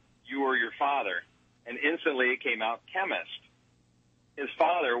about you or your father. And instantly it came out chemist. His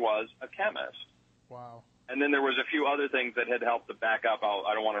father was a chemist. Wow. And then there was a few other things that had helped to back up.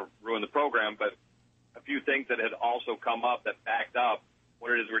 I don't want to ruin the program, but a few things that had also come up that backed up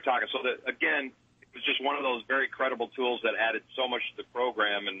what it is we're talking. So that, again, it was just one of those very credible tools that added so much to the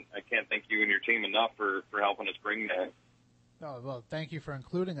program, and I can't thank you and your team enough for helping us bring that. Oh, well, thank you for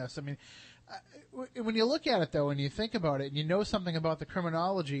including us. I mean, when you look at it, though, and you think about it, and you know something about the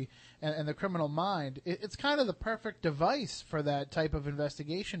criminology and the criminal mind, it's kind of the perfect device for that type of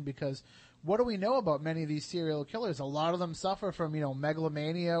investigation, because what do we know about many of these serial killers? A lot of them suffer from,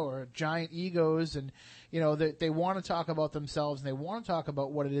 megalomania or giant egos, and, they want to talk about themselves, and they want to talk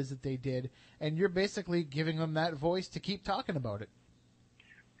about what it is that they did, and you're basically giving them that voice to keep talking about it.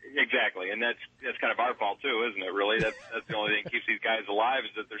 Exactly, and that's kind of our fault too, isn't it? Really, that's the only thing that keeps these guys alive,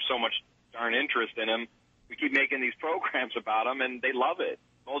 is that there's so much darn interest in them. We keep making these programs about them, and they love it.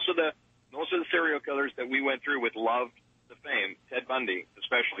 Most of the most of the serial killers that we went through with loved the fame. Ted Bundy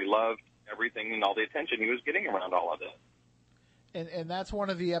especially loved everything and all the attention he was getting around all of this. And that's one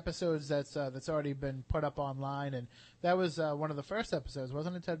of the episodes that's already been put up online, and that was one of the first episodes,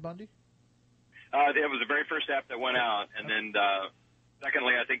 wasn't it, Ted Bundy? It was the very first app that went out, and then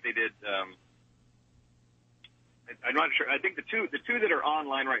secondly, I think they did. I'm not sure. I think the two that are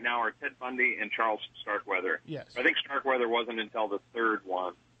online right now are Ted Bundy and Charles Starkweather. Yes. I think Starkweather wasn't until the third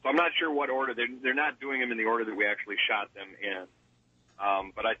one, so I'm not sure what order. They're not doing them in the order that we actually shot them in.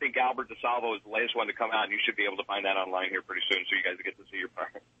 But I think Albert DeSalvo is the latest one to come out, and you should be able to find that online here pretty soon, so you guys get to see your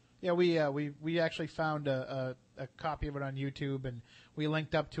part. Yeah, we actually found a copy of it on YouTube, and we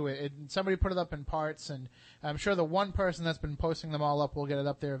linked up to it. And somebody put it up in parts, and I'm sure the one person that's been posting them all up will get it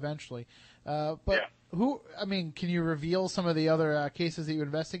up there eventually. But who? I mean, can you reveal some of the other cases that you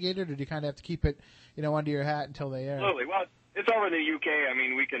investigated, or do you kind of have to keep it, under your hat until they air? Absolutely. Well, it's over in the UK. I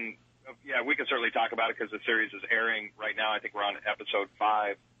mean, we can certainly talk about it because the series is airing right now. I think we're on episode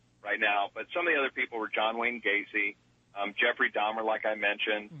 5 right now. But some of the other people were John Wayne Gacy, Jeffrey Dahmer, like I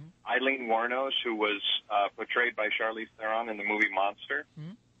mentioned, Eileen Wuornos, who was portrayed by Charlize Theron in the movie Monster.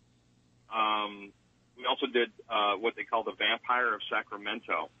 We also did what they call the Vampire of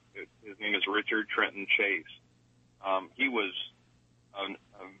Sacramento. His name is Richard Trenton Chase. He was a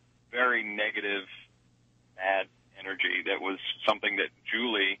very negative, bad energy. That was something that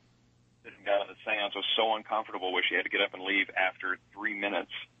Julie, sitting down at the seance, was so uncomfortable with she had to get up and leave after 3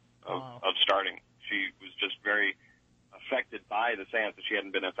 minutes of starting. She was just very affected by the seance, that she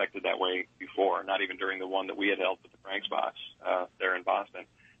hadn't been affected that way before, not even during the one that we had held at the Frank's box there in Boston.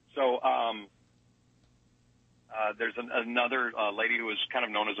 So there's another lady who was kind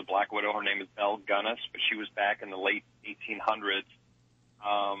of known as a Black Widow. Her name is Belle Gunness, but she was back in the late 1800s.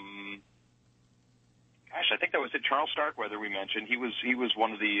 I think that was it. Charles Starkweather we mentioned. He was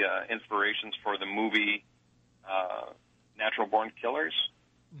one of the inspirations for the movie Natural Born Killers.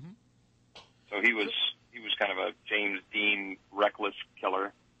 So he was kind of a James Dean reckless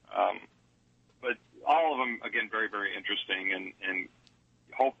killer. But all of them, again, very, very interesting, and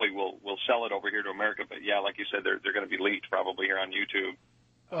hopefully we'll sell it over here to America. But yeah, like you said, they're going to be leaked probably here on YouTube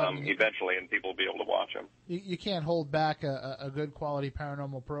eventually, and people will be able to watch them. You can't hold back a good quality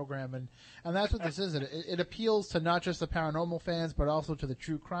paranormal program, and that's what this is. It appeals to not just the paranormal fans, but also to the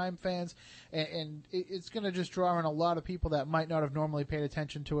true crime fans, and it's going to just draw in a lot of people that might not have normally paid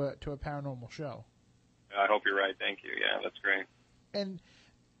attention to a paranormal show. I hope you're right. Thank you. Yeah, that's great. And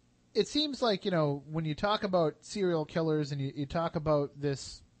it seems like, when you talk about serial killers and you talk about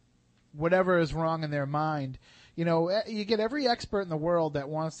this, whatever is wrong in their mind, you get every expert in the world that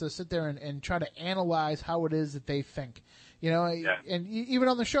wants to sit there and try to analyze how it is that they think. And even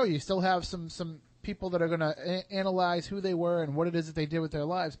on the show, you still have some people that are going to analyze who they were and what it is that they did with their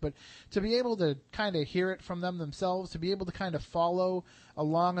lives. But to be able to kind of hear it from them themselves, to be able to kind of follow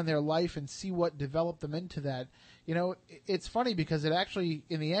along in their life and see what developed them into that, it's funny because it actually,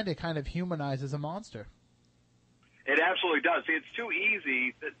 in the end, it kind of humanizes a monster. It absolutely does. See, it's too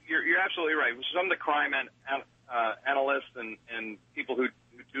easy. You're absolutely right. Some of the crime analysts and people who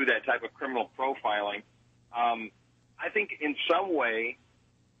do that type of criminal profiling, I think in some way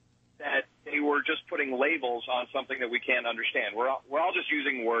that they were just putting labels on something that we can't understand. We're all just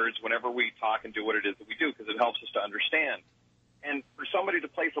using words whenever we talk and do what it is that we do because it helps us to understand. And for somebody to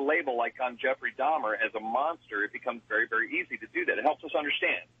place a label like on Jeffrey Dahmer as a monster, it becomes very, very easy to do that. It helps us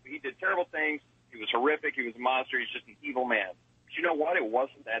understand. He did terrible things. He was horrific. He was a monster. He's just an evil man. But you know what? It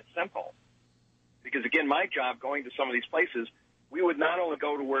wasn't that simple. Because, again, my job going to some of these places, we would not only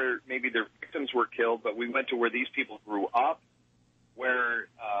go to where maybe their victims were killed, but we went to where these people grew up, where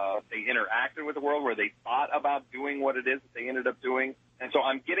they interacted with the world, where they thought about doing what it is that they ended up doing. And so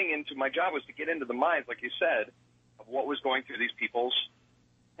I'm getting into, my job was to get into the minds, like you said, of what was going through these people's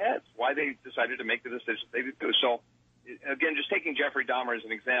heads, why they decided to make the decisions they did do. So, again, just taking Jeffrey Dahmer as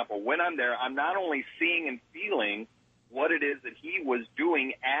an example, when I'm there, I'm not only seeing and feeling what it is that he was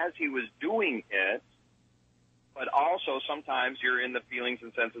doing as he was doing it, but also sometimes you're in the feelings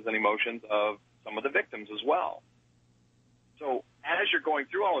and senses and emotions of some of the victims as well. So as you're going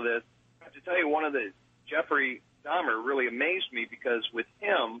through all of this, I have to tell you, one of the Jeffrey Dahmer really amazed me because with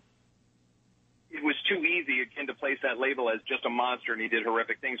him, it was too easy, again, to place that label as just a monster and he did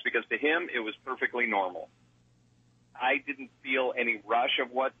horrific things because to him it was perfectly normal. I didn't feel any rush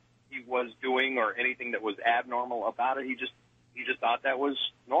of what he was doing or anything that was abnormal about it. He just thought that was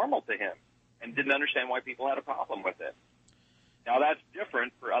normal to him and didn't understand why people had a problem with it. Now that's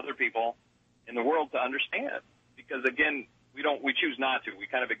different for other people in the world to understand because, again, we choose not to. We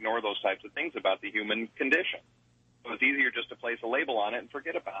kind of ignore those types of things about the human condition. So it's easier just to place a label on it and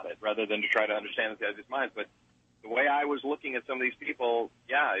forget about it rather than to try to understand the guy's minds. But the way I was looking at some of these people,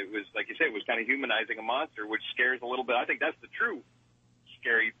 yeah, it was, like you say, it was kind of humanizing a monster, which scares a little bit. I think that's the true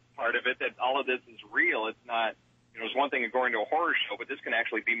scary part of it, that all of this is real. It's not, it's one thing of going to a horror show, but this can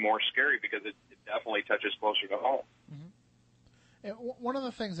actually be more scary because it definitely touches closer to home. Mm-hmm. And one of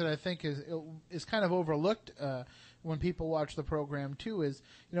the things that I think is kind of overlooked when people watch the program too is,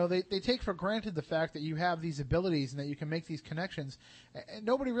 they take for granted the fact that you have these abilities and that you can make these connections. And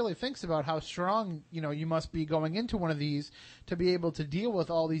nobody really thinks about how strong, you must be going into one of these to be able to deal with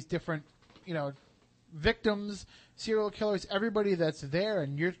all these different, victims, serial killers, everybody that's there,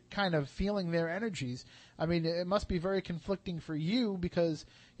 and you're kind of feeling their energies. I mean, it must be very conflicting for you because,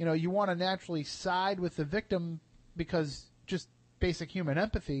 you want to naturally side with the victim because just basic human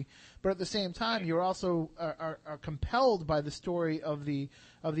empathy, but at the same time, you're also are compelled by the story of the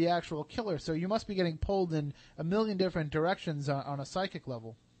actual killer. So you must be getting pulled in a million different directions on a psychic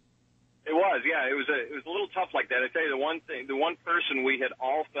level. It was, yeah. It was a little tough like that. I tell you, the one person we had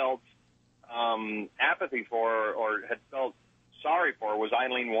all felt apathy for or had felt sorry for was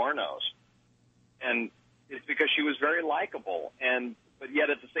Eileen Warnos, and it's because she was very likable, but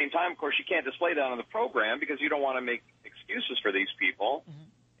yet at the same time, of course, you can't display that on the program because you don't want to make excuses for these people.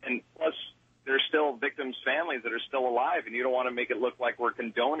 Mm-hmm. And plus, there's still victims' families that are still alive, and you don't want to make it look like we're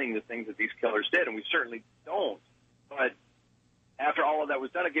condoning the things that these killers did, and we certainly don't. But after all of that was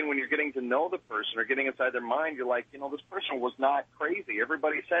done, again, when you're getting to know the person or getting inside their mind, you're like, this person was not crazy.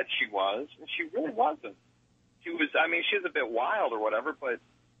 Everybody said she was, and she really wasn't. She was, she was a bit wild or whatever, but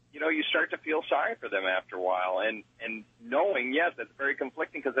you start to feel sorry for them after a while. And knowing, yes, that's very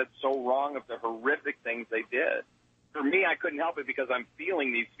conflicting because that's so wrong of the horrific things they did. For me, I couldn't help it because I'm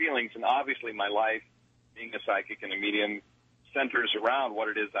feeling these feelings, and obviously my life, being a psychic and a medium, centers around what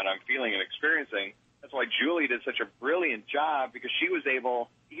it is that I'm feeling and experiencing. That's why Julie did such a brilliant job, because she was able,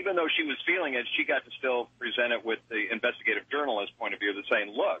 even though she was feeling it, she got to still present it with the investigative journalist point of view of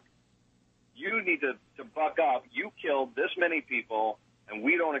saying, look, you need to buck up. You killed this many people, and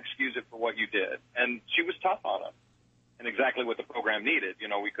we don't excuse it for what you did. And she was tough on it, and exactly what the program needed.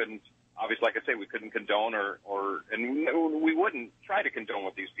 We couldn't, obviously, like I say, we couldn't condone and we wouldn't try to condone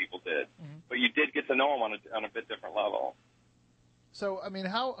what these people did. Mm-hmm. But you did get to know them on a bit different level. So,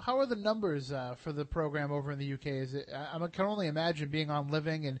 how are the numbers for the program over in the UK? Is it? I can only imagine being on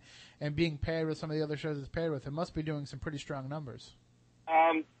Living and being paired with some of the other shows it's paired with. It must be doing some pretty strong numbers.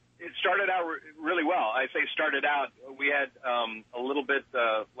 It started out really well. I say started out. We had a little bit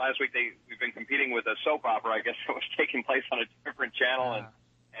last week. We've been competing with a soap opera. I guess it was taking place on a different channel,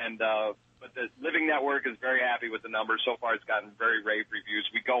 but the Living Network is very happy with the numbers so far. It's gotten very rave reviews.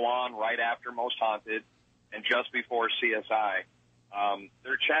 We go on right after Most Haunted and just before CSI.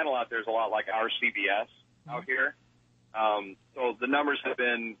 Their channel out there is a lot like our CBS out here. So the numbers have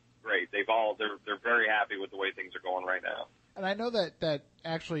been great. They're very happy with the way things are going right now. And I know that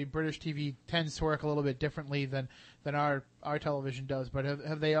actually British TV tends to work a little bit differently than our television does. But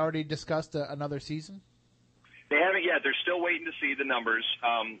have they already discussed another season? They haven't yet. They're still waiting to see the numbers.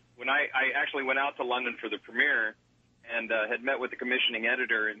 When I actually went out to London for the premiere and had met with the commissioning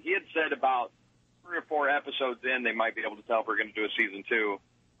editor, and he had said about 3 or 4 episodes in, they might be able to tell if we're going to do a season 2.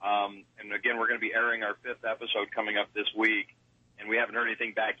 And again, we're going to be airing our 5th episode coming up this week, and we haven't heard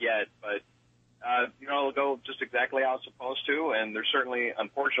anything back yet. But it'll go just exactly how it's supposed to, and there's certainly,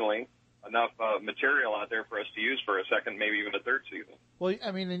 unfortunately, enough material out there for us to use for a second, maybe even a 3rd season. Well,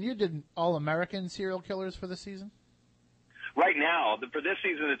 and you did All-American serial killers for this season? Right now, for this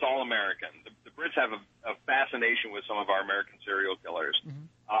season, it's All-American. The Brits have a fascination with some of our American serial killers.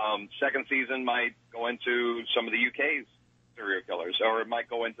 Mm-hmm. 2nd season might go into some of the UK's serial killers, or it might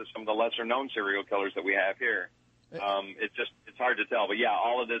go into some of the lesser-known serial killers that we have here. It's hard to tell. But, yeah,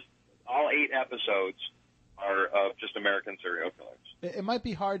 all 8 episodes are of just American serial killers. It might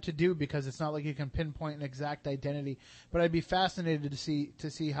be hard to do because it's not like you can pinpoint an exact identity, but I'd be fascinated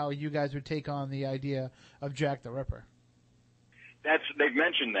to see how you guys would take on the idea of Jack the Ripper. They've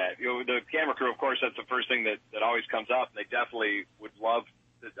mentioned that. The camera crew, of course, that's the first thing that always comes up. And they definitely would love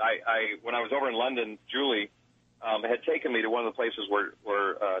to. When I was over in London, Julie had taken me to one of the places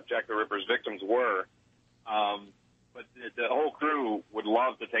where Jack the Ripper's victims were. But the whole crew would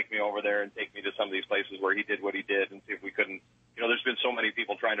love to take me over there and take me to some of these places where he did what he did and see if we couldn't. There's been so many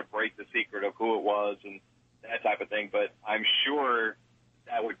people trying to break the secret of who it was and that type of thing. But I'm sure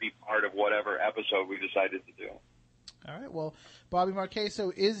that would be part of whatever episode we decided to do. All right. Well, Bobby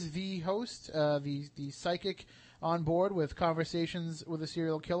Marcheso is the host, the psychic on board with Conversations with a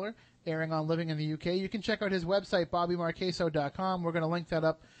Serial Killer, airing on Living in the UK. You can check out his website, bobbymarqueso.com. We're going to link that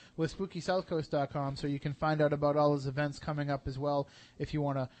up with SpookySouthCoast.com, so you can find out about all his events coming up as well if you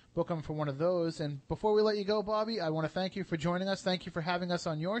want to book them for one of those. And before we let you go, Bobby, I want to thank you for joining us. Thank you for having us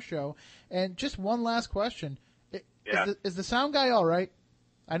on your show. And just one last question. Is the sound guy all right?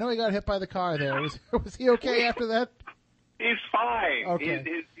 I know he got hit by the car there. Was he okay after that? He's fine. Okay.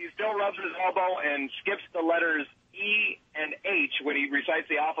 He still rubs his elbow and skips the letters E and H when he recites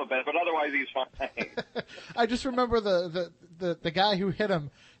the alphabet, but otherwise he's fine. I just remember the guy who hit him,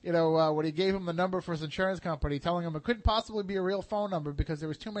 when he gave him the number for his insurance company, telling him it couldn't possibly be a real phone number because there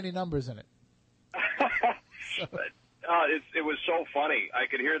was too many numbers in it. It was so funny. I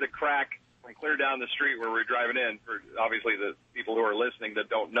could hear the crack from clear down the street where we're driving in. For obviously the people who are listening that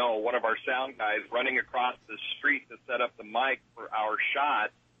don't know, one of our sound guys running across the street to set up the mic for our shot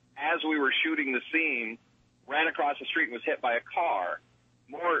as we were shooting the scene, ran across the street and was hit by a car.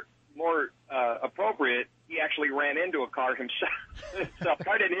 More appropriate, he actually ran into a car himself. The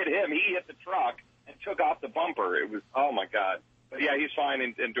car didn't hit him. He hit the truck and took off the bumper. It was, oh, my God. But, yeah, he's fine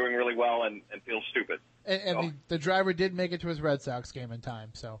and doing really well and feels stupid. And the driver did make it to his Red Sox game in time.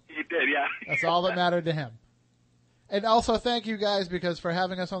 So he did, yeah. That's all that mattered to him. And also thank you guys because for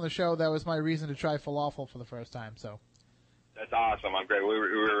having us on the show, that was my reason to try falafel for the first time. So that's awesome. I'm great. We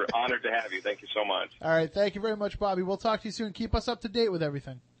were honored to have you. Thank you so much. All right. Thank you very much, Bobby. We'll talk to you soon. Keep us up to date with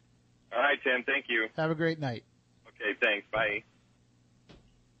everything. All right, Tim. Thank you. Have a great night. Okay, thanks. Bye.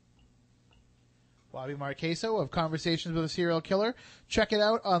 Bobby Marqueso of Conversations with a Serial Killer. Check it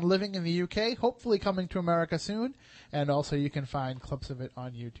out on Living in the UK, hopefully coming to America soon. And also you can find clips of it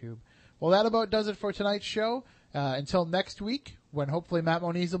on YouTube. Well, that about does it for tonight's show. Until next week, when hopefully Matt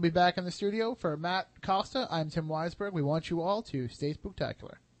Moniz will be back in the studio. For Matt Costa, I'm Tim Weisberg. We want you all to stay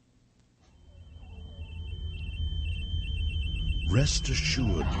spooktacular. Rest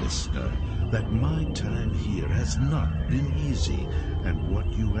assured, listener, that my time here has not been easy, and what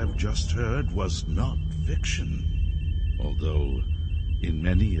you have just heard was not fiction. Although, in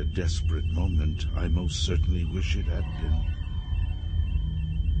many a desperate moment, I most certainly wish it had been.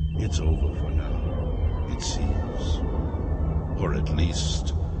 It's over for now, it seems. Or at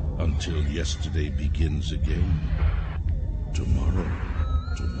least, until yesterday begins again. Tomorrow.